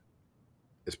 11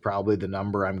 is probably the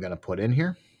number I'm going to put in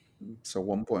here. So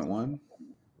 1.1?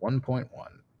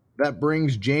 1.1. That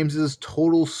brings James's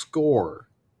total score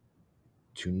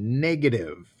to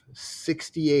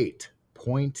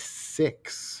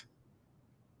 -68.6.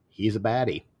 He's a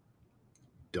baddie.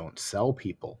 Don't sell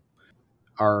people.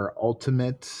 Our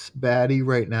ultimate baddie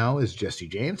right now is Jesse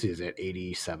James. He's at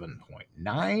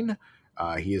 87.9.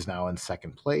 He is now in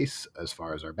second place as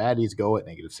far as our baddies go at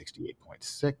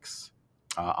 -68.6.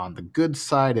 On the good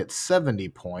side at 70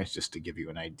 points, just to give you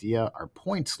an idea, our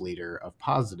points leader of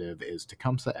positive is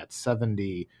Tecumseh at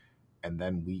 70, and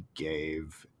then we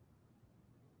gave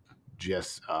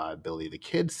just Billy the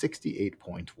Kid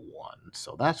 68.1.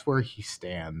 So that's where he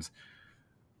stands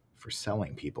for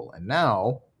selling people. And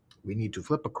now we need to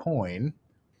flip a coin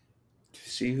to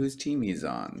see whose team he's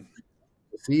on.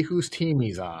 If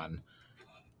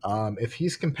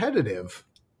he's competitive,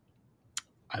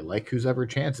 I like whose ever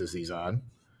chances he's on.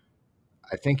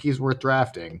 I think he's worth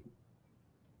drafting.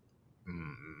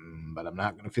 But I'm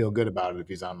not going to feel good about it if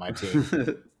he's on my team.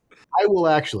 I will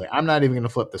actually. I'm not even going to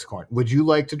flip this coin. Would you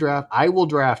like to draft? I will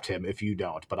draft him if you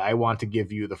don't, but I want to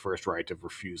give you the first right of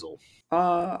refusal.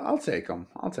 I'll take him.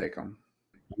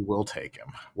 You will take him.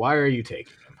 Why are you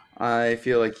taking him? I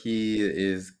feel like he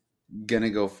is gonna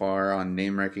go far on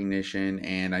name recognition,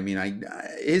 and I mean,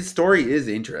 his story is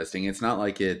interesting. It's not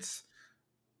like it's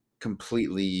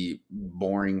completely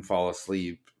boring, fall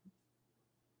asleep.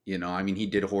 You know, I mean, he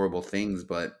did horrible things,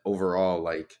 but overall,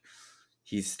 like,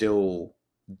 he still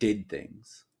did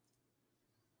things.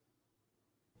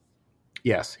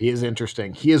 Yes, he is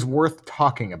interesting. He is worth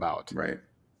talking about. Right.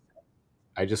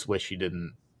 I just wish he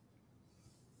didn't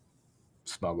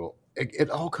smuggle. It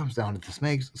all comes down to this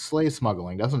slave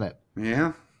smuggling, doesn't it?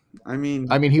 Yeah. I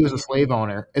mean, I mean, he was a slave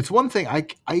owner. It's one thing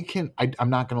I'm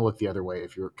not going to look the other way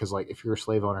if if you're a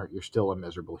slave owner, you're still a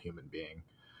miserable human being.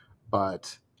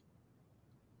 But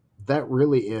that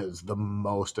really is the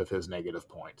most of his negative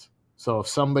points. So if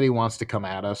somebody wants to come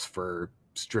at us for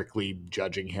strictly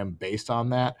judging him based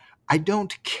on that, I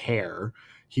don't care.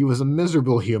 He was a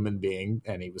miserable human being,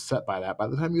 and he was set by that by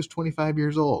the time he was 25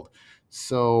 years old.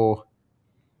 So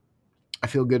I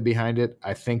feel good behind it.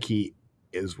 I think he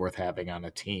is worth having on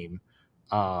a team.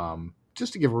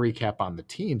 Just to give a recap on the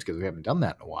teams, because we haven't done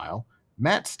that in a while.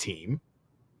 Matt's team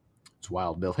is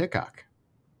Wild Bill Hickok,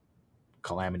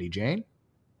 Calamity Jane,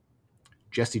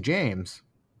 Jesse James,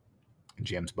 and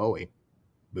James Bowie.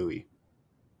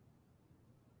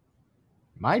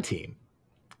 My team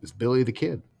is Billy the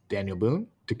Kid, Daniel Boone,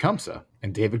 Tecumseh,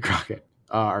 and David Crockett.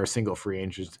 Our single free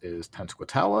agent is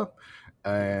Tenskwatawa,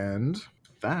 and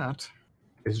that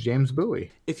is James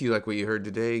Bowie. If you like what you heard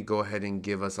today, go ahead and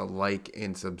give us a like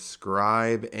and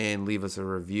subscribe and leave us a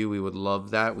review. We would love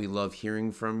that. We love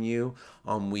hearing from you.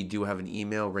 We do have an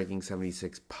email,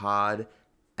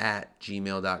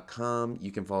 ranking76pod@gmail.com.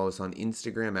 You can follow us on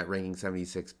Instagram at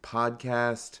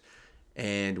ranking76podcast.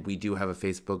 And we do have a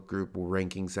Facebook group,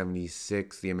 Ranking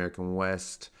 76, the American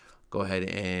West. Go ahead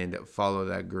and follow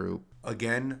that group.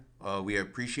 Again, we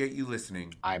appreciate you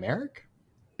listening. I'm Eric.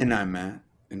 And I'm Matt.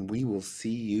 And we will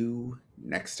see you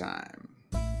next time.